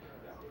scene.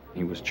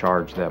 He was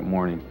charged that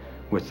morning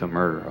with the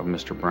murder of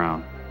Mr.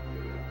 Brown.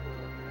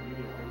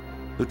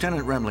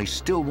 Lieutenant Remley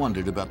still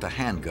wondered about the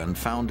handgun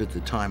found at the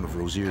time of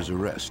Rozier's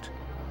arrest.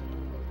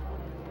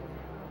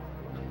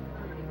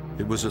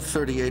 It was a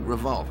 .38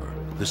 revolver,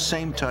 the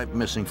same type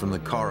missing from the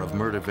car of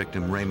murder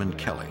victim Raymond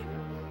Kelly.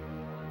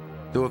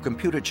 Though a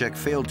computer check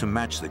failed to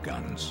match the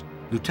guns,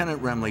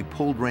 Lieutenant Remley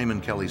pulled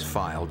Raymond Kelly's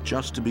file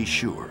just to be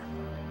sure.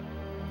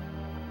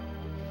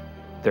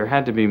 There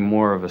had to be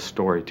more of a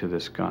story to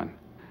this gun.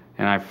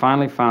 And I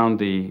finally found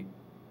the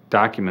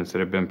documents that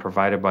had been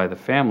provided by the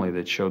family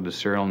that showed the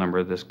serial number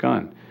of this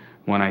gun.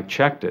 When I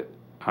checked it,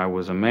 I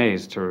was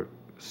amazed to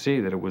see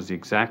that it was the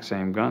exact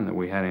same gun that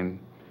we had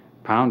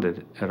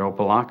impounded at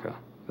Opelika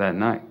that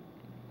night.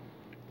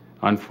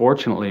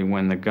 Unfortunately,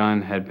 when the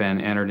gun had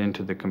been entered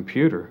into the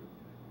computer,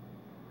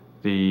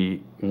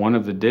 one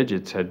of the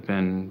digits had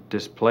been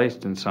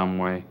displaced in some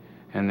way,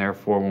 and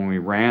therefore when we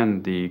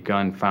ran the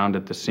gun found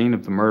at the scene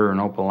of the murder in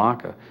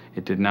Opelika,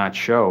 it did not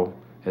show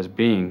as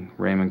being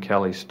Raymond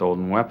Kelly's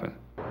stolen weapon.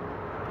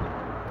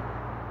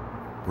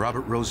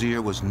 Robert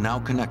Rozier was now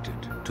connected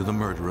to the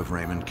murder of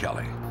Raymond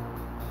Kelly.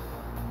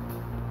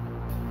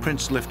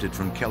 Prints lifted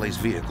from Kelly's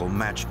vehicle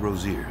matched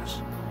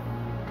Rozier's.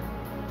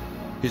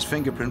 His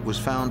fingerprint was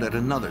found at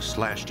another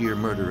slashed-ear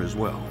murder as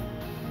well.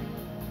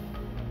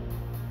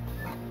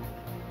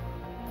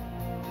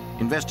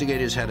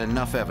 Investigators had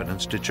enough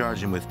evidence to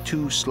charge him with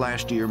 2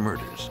 slashed-ear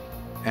murders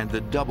and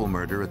the double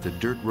murder at the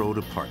Dirt Road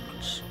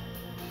Apartments.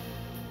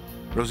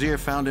 Rozier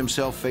found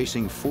himself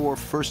facing 4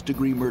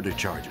 first-degree murder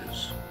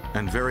charges,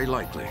 and very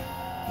likely,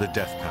 the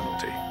death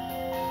penalty.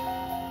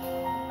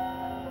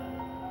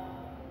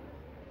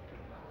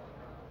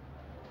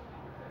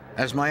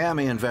 As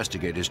Miami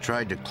investigators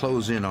tried to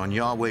close in on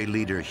Yahweh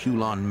leader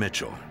Hulan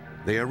Mitchell,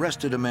 they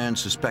arrested a man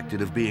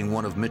suspected of being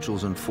one of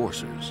Mitchell's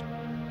enforcers.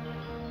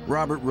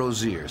 Robert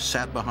Rozier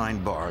sat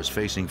behind bars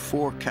facing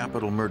 4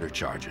 capital murder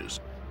charges.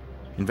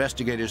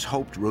 Investigators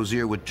hoped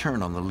Rozier would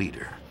turn on the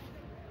leader.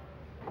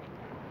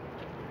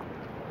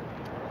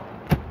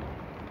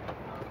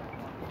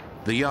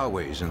 The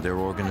Yahwehs and their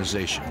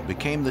organization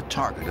became the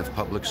target of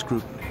public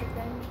scrutiny.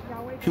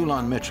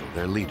 Hulan Mitchell,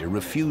 their leader,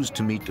 refused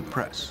to meet the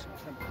press.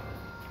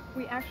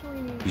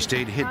 He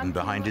stayed hidden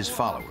behind his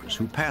followers,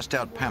 who passed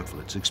out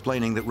pamphlets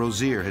explaining that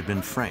Rozier had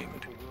been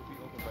framed.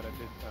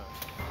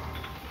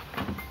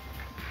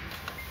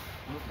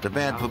 The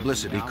bad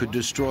publicity could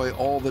destroy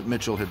all that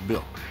Mitchell had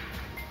built.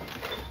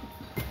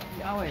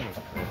 Yahweh.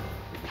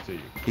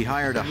 He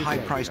hired a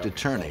high-priced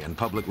attorney and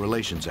public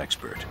relations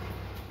expert.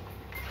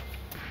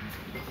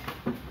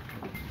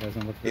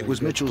 It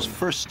was Mitchell's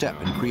first step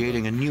in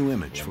creating a new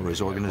image for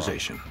his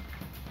organization.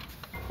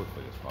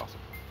 Quickly as possible.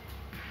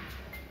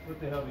 What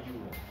the hell do you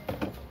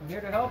want? I'm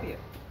here to help you.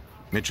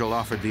 Mitchell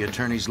offered the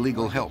attorney's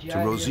legal help to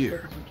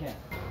Rozier. Make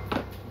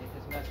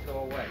this mess go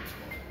away.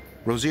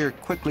 Rozier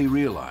quickly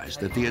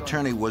realized that the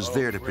attorney was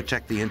there to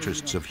protect the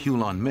interests of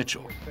Hulon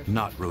Mitchell,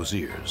 not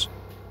Rozier's.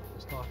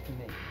 Just talk to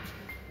me.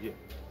 Yeah.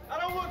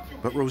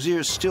 But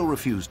Rozier still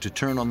refused to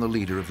turn on the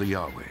leader of the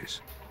Yahwehs.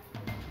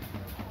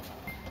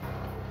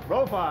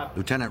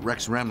 Lieutenant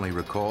Rex Remley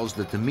recalls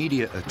that the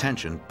media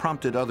attention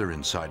prompted other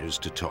insiders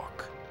to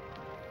talk.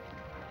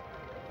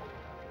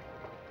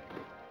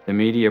 The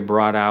media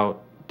brought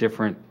out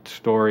different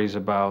stories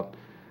about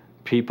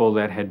people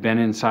that had been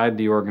inside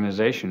the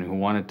organization who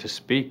wanted to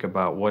speak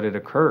about what had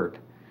occurred.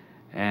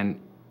 And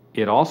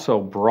it also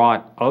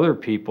brought other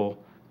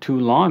people to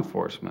law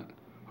enforcement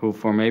who,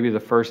 for maybe the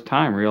first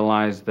time,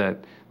 realized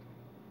that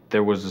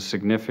there was a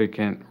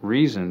significant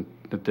reason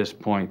at this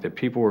point that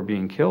people were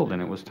being killed,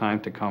 and it was time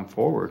to come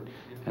forward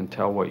and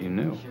tell what you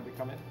knew.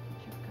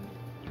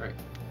 Right.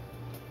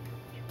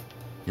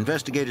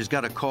 Investigators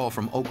got a call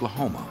from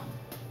Oklahoma.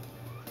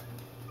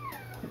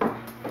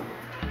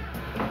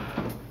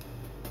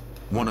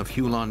 One of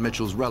Hulon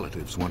Mitchell's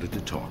relatives wanted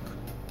to talk.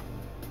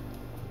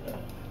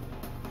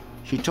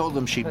 She told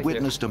them she'd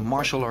witnessed a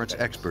martial arts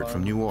expert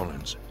from New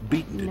Orleans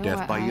beaten to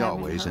death by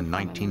Yahwehs in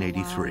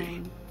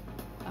 1983.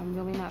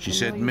 She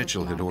said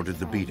Mitchell had ordered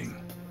the beating.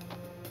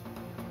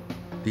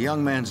 The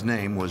young man's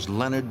name was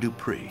Leonard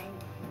Dupree.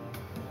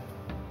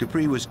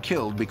 Dupree was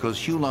killed because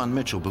Hulon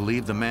Mitchell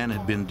believed the man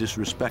had been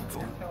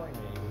disrespectful.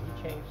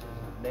 He changed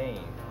his name.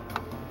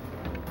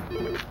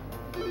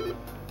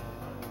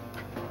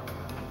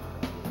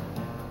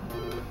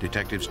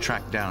 Detectives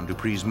tracked down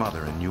Dupree's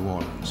mother in New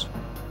Orleans.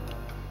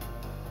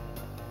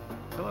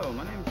 Hello,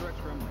 my name's Rex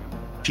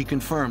Remley. She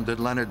confirmed that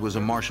Leonard was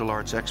a martial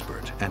arts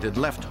expert and had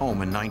left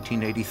home in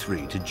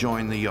 1983 to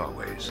join the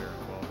Yahwehs.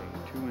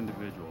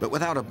 But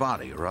without a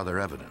body or other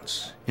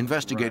evidence,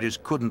 investigators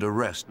couldn't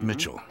arrest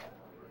Mitchell.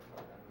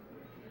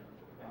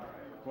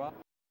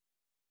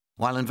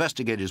 While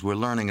investigators were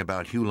learning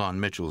about Hulon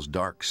Mitchell's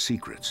dark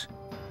secrets,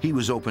 he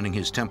was opening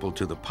his temple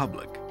to the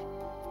public.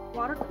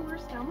 Water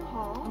coolers down the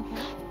hall.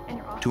 Okay. And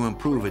you're off. To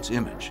improve its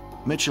image,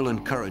 Mitchell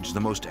encouraged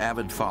the most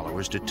avid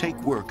followers to take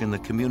work in the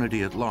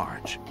community at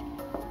large.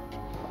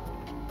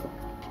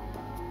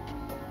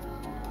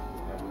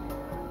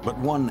 But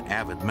one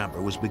avid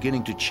member was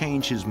beginning to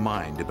change his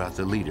mind about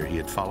the leader he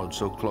had followed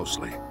so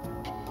closely.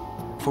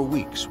 For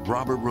weeks,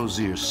 Robert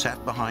Rozier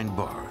sat behind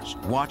bars,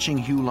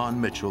 watching Hulon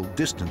Mitchell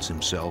distance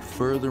himself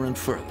further and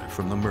further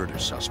from the murder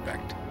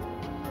suspect.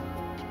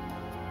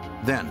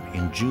 Then,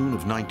 in June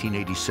of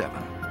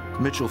 1987,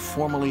 Mitchell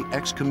formally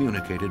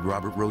excommunicated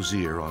Robert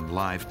Rozier on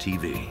live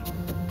TV.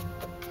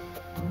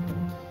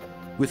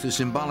 With the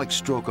symbolic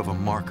stroke of a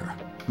marker,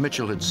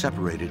 Mitchell had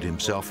separated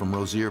himself from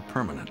Rozier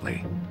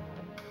permanently.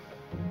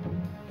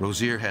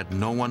 Rozier had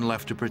no one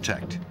left to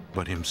protect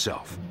but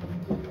himself.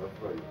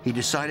 He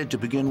decided to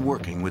begin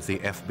working with the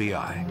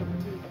FBI.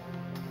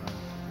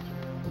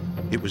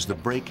 It was the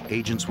break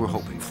agents were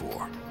hoping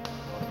for.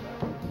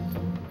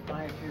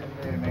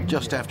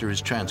 Just after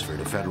his transfer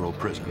to federal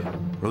prison,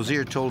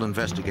 Rozier told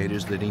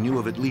investigators that he knew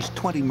of at least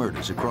 20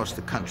 murders across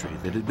the country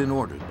that had been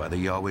ordered by the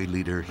Yahweh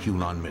leader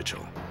Hulon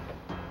Mitchell.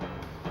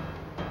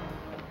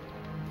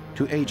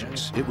 To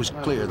agents, it was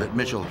clear that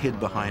Mitchell hid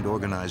behind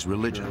organized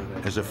religion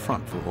as a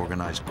front for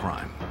organized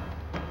crime.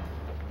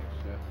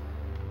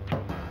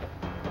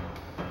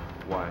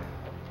 Why?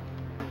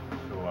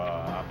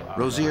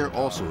 Rozier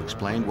also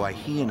explained why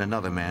he and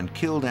another man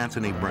killed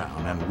Anthony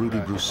Brown and Rudy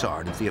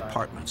Broussard at the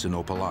apartments in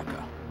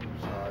Opelika.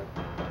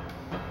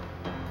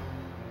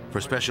 For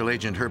Special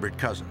Agent Herbert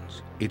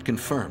Cousins, it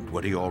confirmed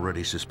what he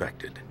already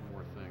suspected.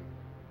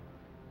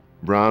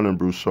 Brown and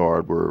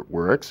Broussard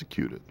were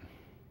executed.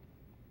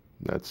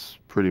 That's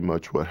pretty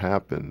much what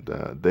happened.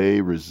 They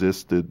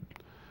resisted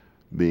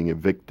being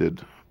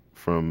evicted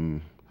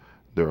from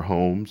their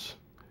homes,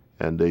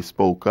 and they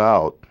spoke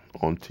out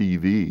on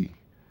TV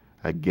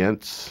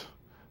against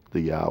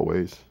the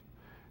Yahwehs,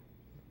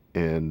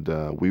 and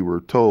we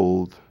were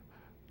told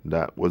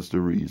that was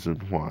the reason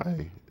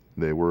why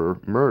they were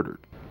murdered.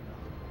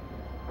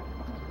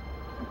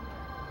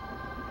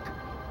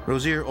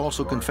 Rozier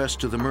also confessed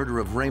to the murder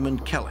of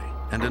Raymond Kelly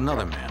and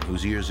another man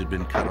whose ears had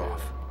been cut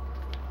off.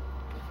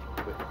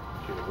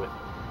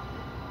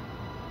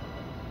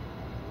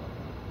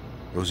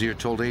 Rozier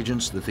told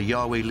agents that the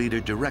Yahweh leader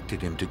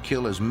directed him to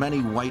kill as many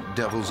white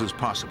devils as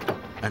possible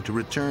and to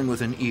return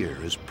with an ear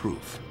as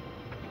proof.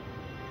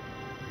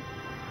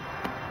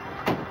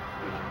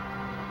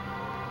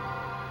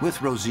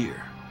 With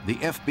Rozier, the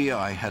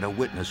FBI had a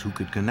witness who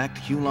could connect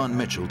Hulon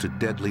Mitchell to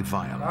deadly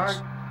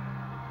violence.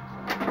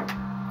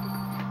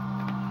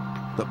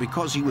 But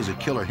because he was a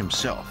killer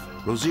himself,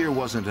 Rozier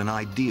wasn't an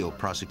ideal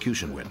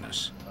prosecution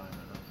witness.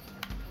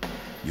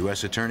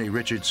 U.S. Attorney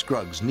Richard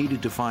Scruggs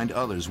needed to find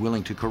others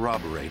willing to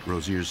corroborate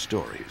Rozier's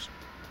stories.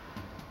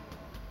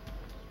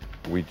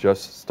 We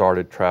just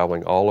started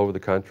traveling all over the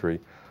country,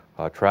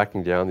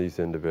 tracking down these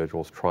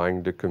individuals,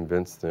 trying to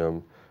convince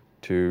them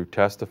to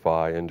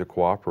testify and to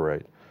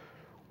cooperate.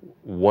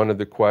 One of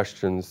the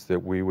questions that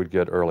we would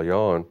get early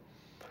on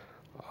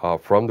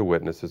from the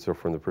witnesses or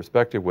from the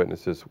prospective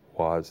witnesses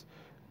was,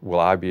 will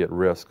I be at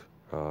risk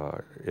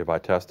if I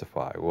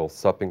testify? Will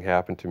something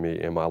happen to me?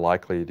 Am I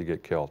likely to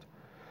get killed?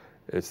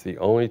 It's the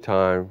only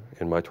time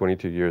in my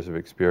 22 years of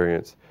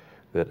experience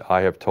that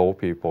I have told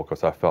people,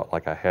 because I felt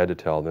like I had to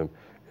tell them,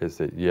 is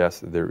that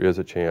yes, there is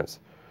a chance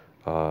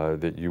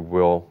that you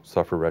will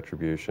suffer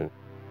retribution.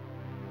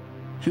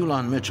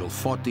 Hulan Mitchell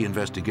fought the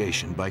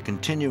investigation by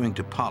continuing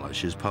to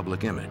polish his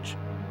public image.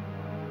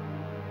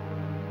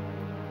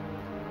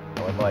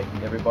 I would like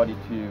everybody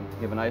to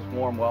give a nice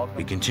warm welcome.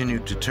 He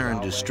continued to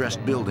turn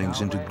distressed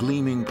buildings into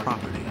gleaming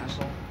properties.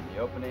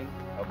 The opening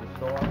of the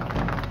store.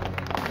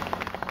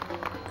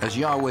 As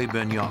Yahweh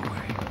ben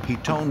Yahweh, he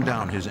toned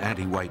down his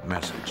anti-white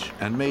message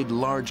and made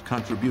large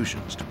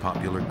contributions to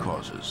popular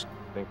causes.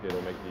 I think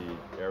it'll make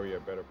the area a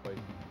better place.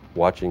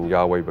 Watching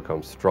Yahweh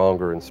become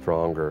stronger and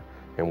stronger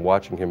and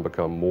watching him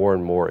become more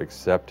and more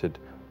accepted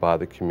by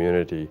the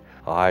community,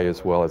 I,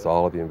 as well as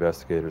all of the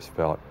investigators,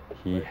 felt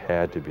he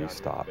had to be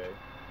stopped.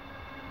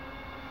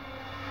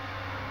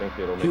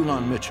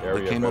 Hulan Mitchell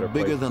became a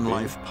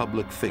bigger-than-life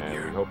public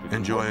figure,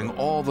 enjoying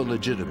all the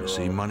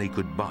legitimacy money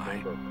could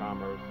buy.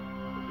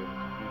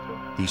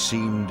 He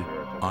seemed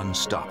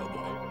unstoppable.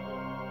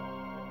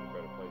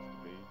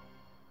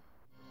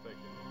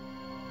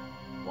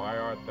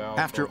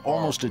 After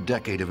almost a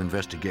decade of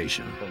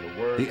investigation,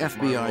 the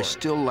FBI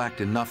still lacked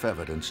enough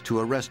evidence to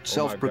arrest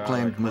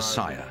self-proclaimed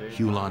Messiah,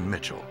 Hulan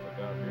Mitchell.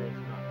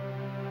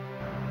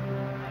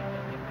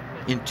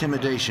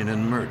 Intimidation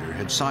and murder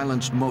had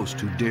silenced most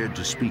who dared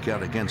to speak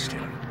out against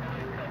him.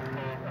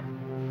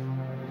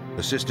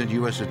 Assistant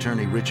U.S.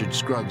 Attorney Richard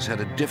Scruggs had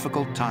a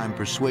difficult time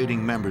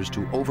persuading members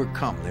to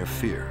overcome their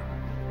fear.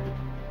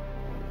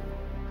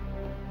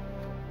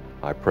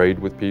 I prayed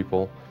with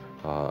people,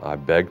 I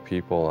begged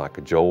people, I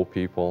cajoled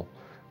people,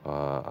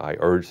 I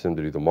urged them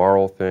to do the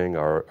moral thing,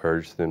 I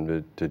urged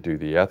them to do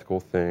the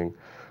ethical thing,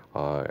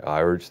 I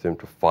urged them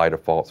to fight a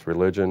false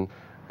religion,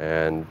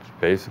 and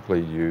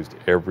basically used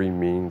every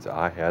means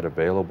I had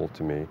available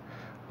to me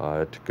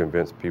to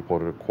convince people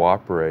to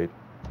cooperate.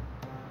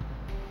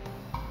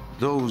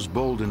 Those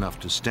bold enough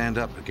to stand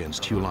up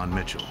against Hulan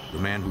Mitchell, the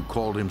man who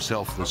called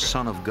himself the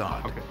Son of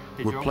God,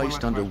 were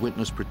placed under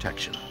witness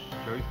protection.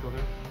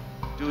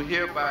 Do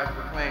hereby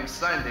proclaim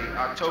Sunday,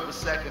 October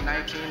 2nd,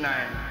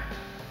 1990,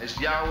 as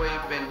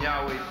Yahweh ben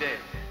Yahweh Day.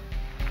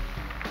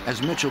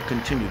 As Mitchell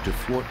continued to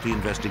thwart the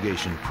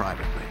investigation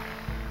privately,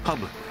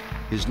 publicly,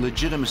 his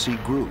legitimacy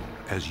grew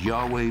as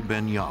Yahweh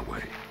ben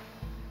Yahweh.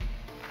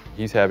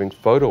 He's having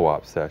photo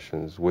op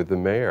sessions with the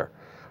mayor.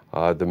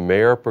 The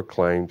mayor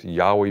proclaimed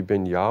Yahweh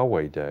ben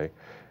Yahweh Day,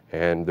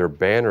 and there are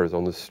banners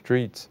on the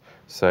streets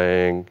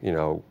saying,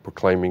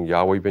 proclaiming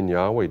Yahweh ben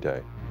Yahweh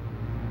Day.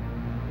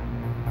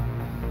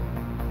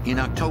 In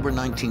October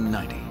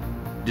 1990,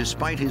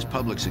 despite his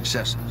public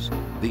successes,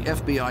 the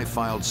FBI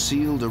filed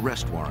sealed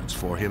arrest warrants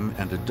for him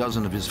and a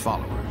dozen of his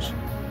followers.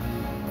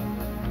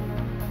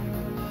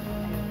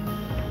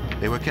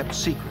 They were kept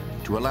secret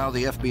to allow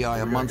the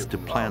FBI a month to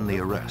plan the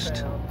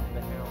arrest.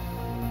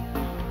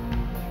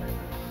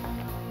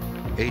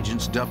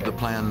 Agents dubbed the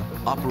plan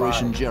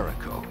Operation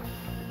Jericho.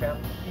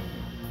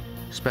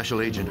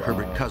 Special Agent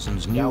Herbert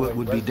Cousins knew it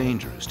would be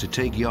dangerous to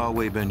take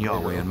Yahweh ben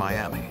Yahweh in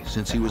Miami,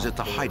 since he was at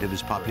the height of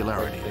his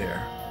popularity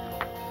there.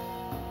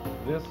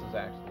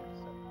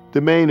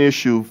 The main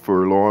issue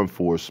for law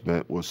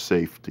enforcement was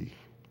safety.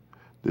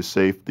 The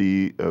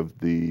safety of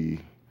the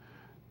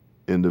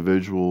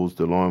individuals,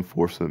 the law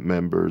enforcement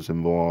members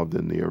involved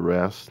in the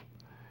arrest,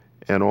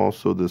 and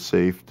also the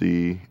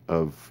safety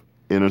of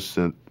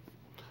innocent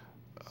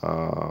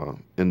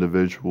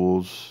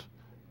individuals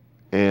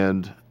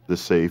and the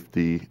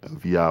safety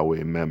of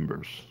Yahweh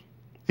members,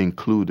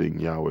 including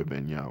Yahweh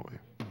ben Yahweh.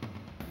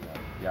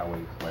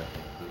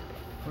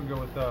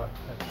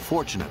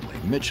 Fortunately,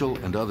 Mitchell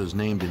and others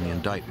named in the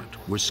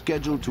indictment were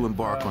scheduled to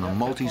embark on a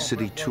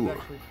multi-city tour.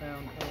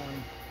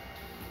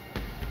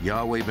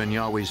 Yahweh ben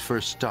Yahweh's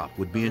first stop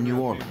would be in New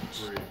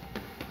Orleans.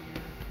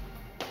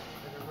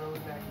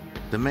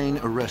 The main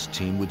arrest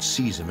team would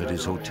seize him at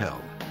his hotel.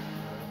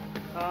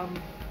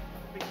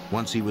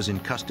 Once he was in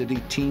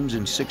custody, teams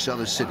in 6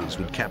 other cities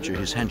would capture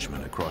his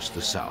henchmen across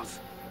the South.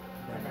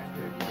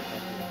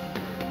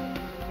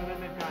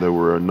 There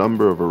were a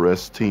number of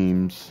arrest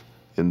teams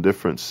in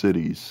different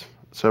cities,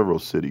 several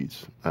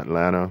cities: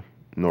 Atlanta,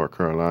 North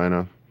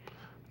Carolina,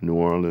 New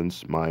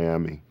Orleans,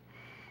 Miami.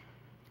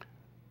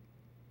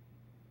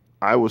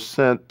 I was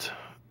sent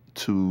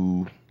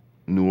to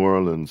New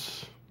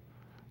Orleans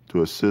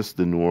to assist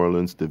the New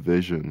Orleans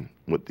division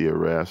with the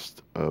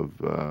arrest of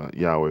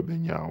Yahweh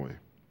ben Yahweh.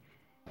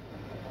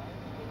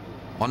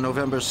 On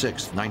November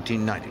 6,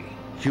 1990,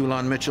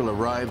 Hulan Mitchell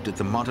arrived at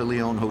the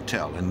Monteleone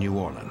Hotel in New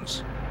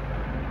Orleans.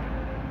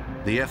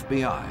 The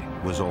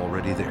FBI was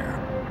already there.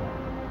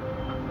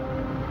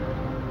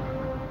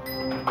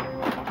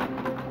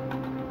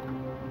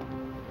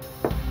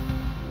 The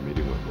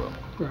meeting went well.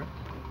 Right.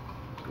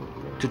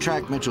 To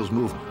track Mitchell's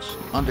movements,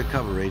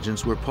 undercover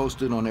agents were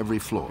posted on every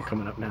floor. They're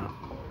coming up now.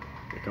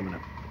 They're coming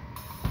up.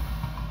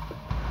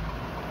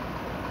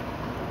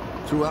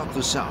 Throughout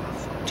the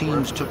South,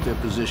 teams took their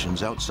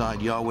positions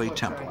outside Yahweh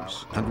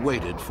temples and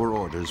waited for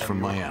orders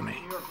from Miami.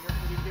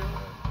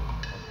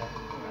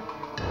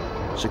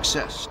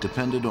 Success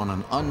depended on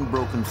an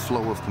unbroken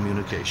flow of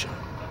communication.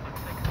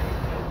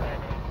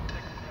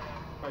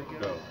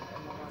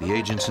 The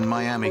agents in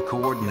Miami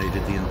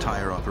coordinated the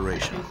entire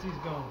operation.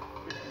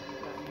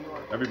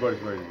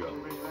 Everybody's ready to go.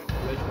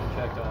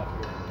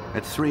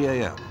 At 3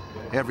 a.m.,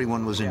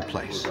 everyone was in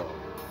place.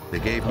 They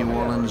gave New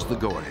Orleans the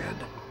go-ahead.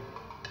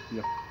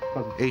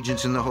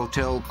 Agents in the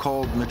hotel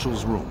called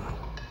Mitchell's room.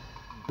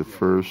 The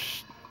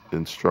first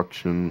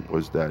instruction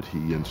was that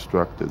he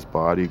instruct his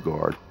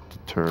bodyguard to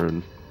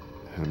turn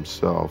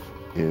himself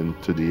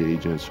into the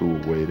agents who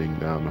were waiting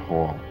down the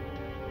hall.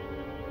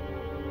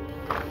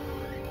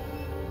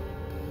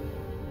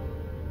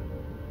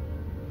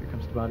 Here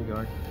comes the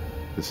bodyguard.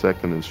 The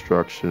second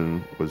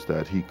instruction was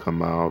that he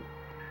come out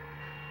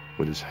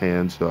with his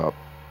hands up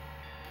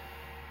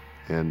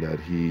and that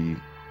he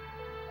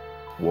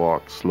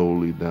walk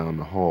slowly down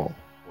the hall.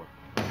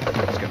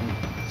 Let's go.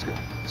 Let's go.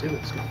 Let's go.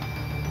 Let's go.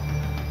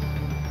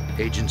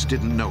 Agents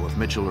didn't know if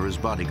Mitchell or his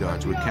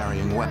bodyguards were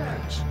carrying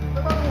weapons.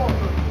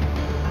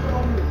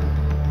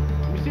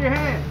 Let me see your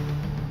hands.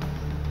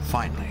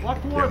 Finally,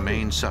 their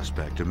main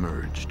suspect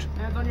emerged.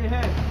 Hands on your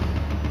head.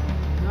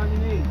 And on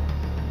your knees.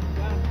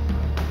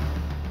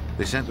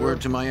 They sent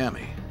word to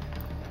Miami.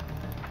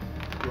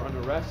 You're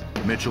under arrest.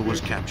 Mitchell was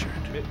captured.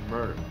 Commit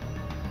murder.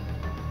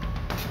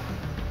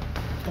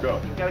 Go.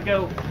 You gotta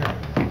go.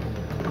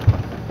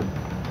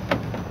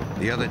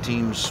 The other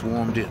teams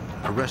swarmed in,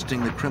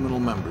 arresting the criminal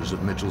members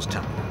of Mitchell's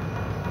temple.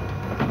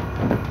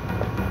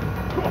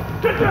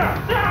 Get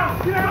down!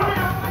 Down! Get out of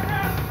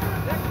here!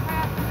 Next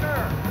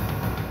passenger!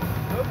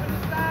 Open the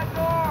side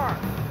door!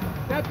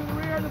 Step to the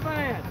rear of the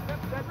van!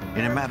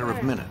 In a matter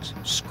of minutes,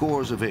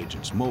 scores of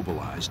agents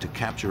mobilized to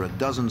capture a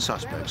dozen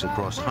suspects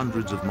across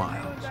hundreds of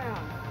miles.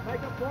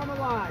 Make a form of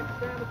line.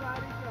 Stand beside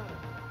each other.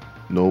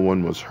 No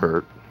one was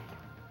hurt.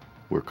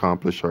 We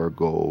accomplished our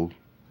goal.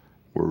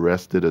 We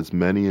arrested as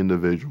many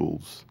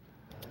individuals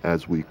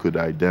as we could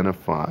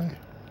identify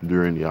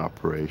during the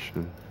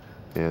operation,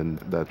 and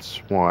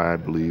that's why I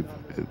believe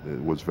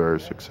it was very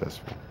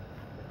successful.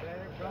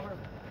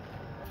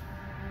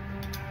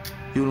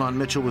 Yulon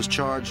Mitchell was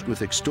charged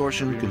with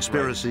extortion,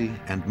 conspiracy,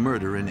 and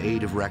murder in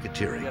aid of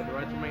racketeering.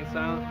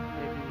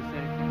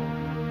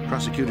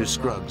 Prosecutor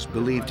Scruggs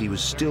believed he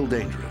was still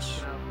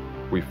dangerous.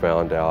 We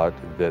found out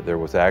that there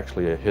was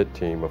actually a hit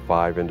team of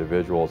 5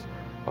 individuals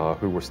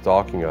who were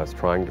stalking us,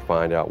 trying to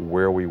find out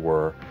where we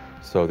were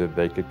so that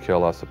they could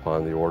kill us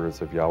upon the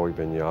orders of Yahweh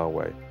ben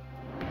Yahweh.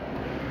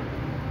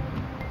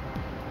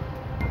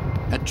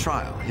 At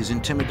trial, his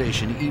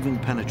intimidation even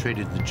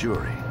penetrated the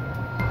jury.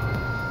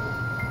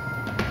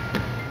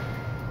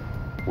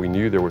 We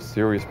knew there were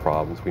serious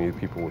problems. We knew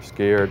people were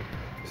scared.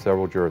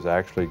 Several jurors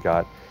actually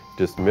got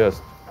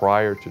dismissed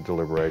prior to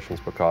deliberations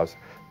because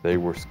they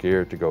were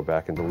scared to go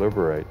back and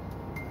deliberate.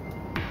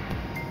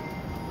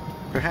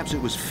 Perhaps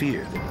it was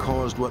fear that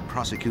caused what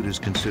prosecutors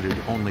considered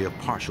only a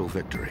partial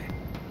victory.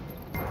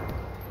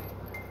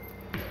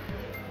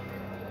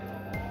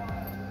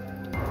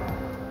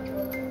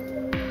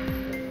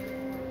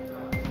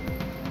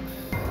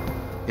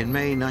 In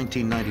May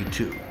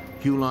 1992,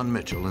 Yulon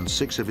Mitchell and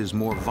 6 of his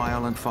more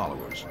violent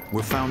followers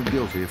were found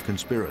guilty of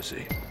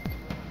conspiracy.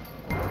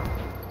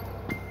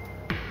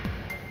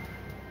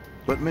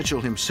 But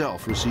Mitchell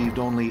himself received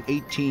only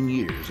 18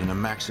 years in a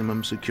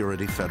maximum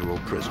security federal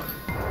prison.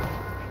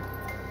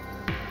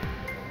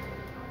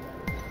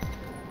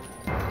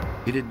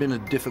 It had been a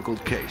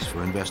difficult case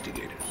for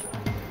investigators.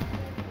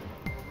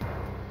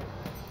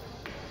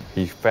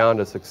 He found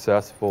a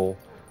successful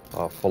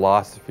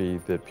philosophy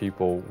that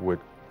people would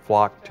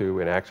flock to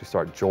and actually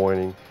start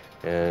joining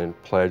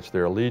and pledge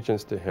their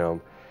allegiance to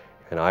him.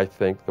 And I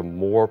think the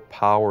more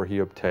power he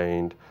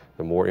obtained,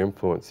 the more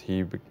influence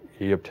he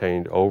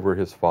obtained over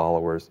his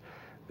followers,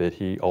 that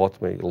he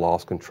ultimately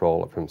lost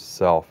control of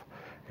himself.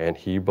 And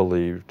he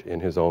believed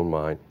in his own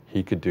mind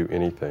he could do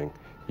anything,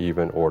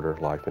 even order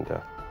life and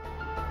death.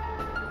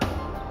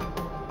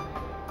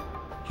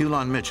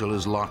 Yulon Mitchell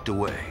is locked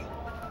away,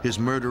 his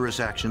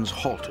murderous actions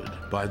halted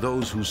by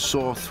those who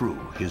saw through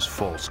his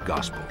false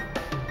gospel.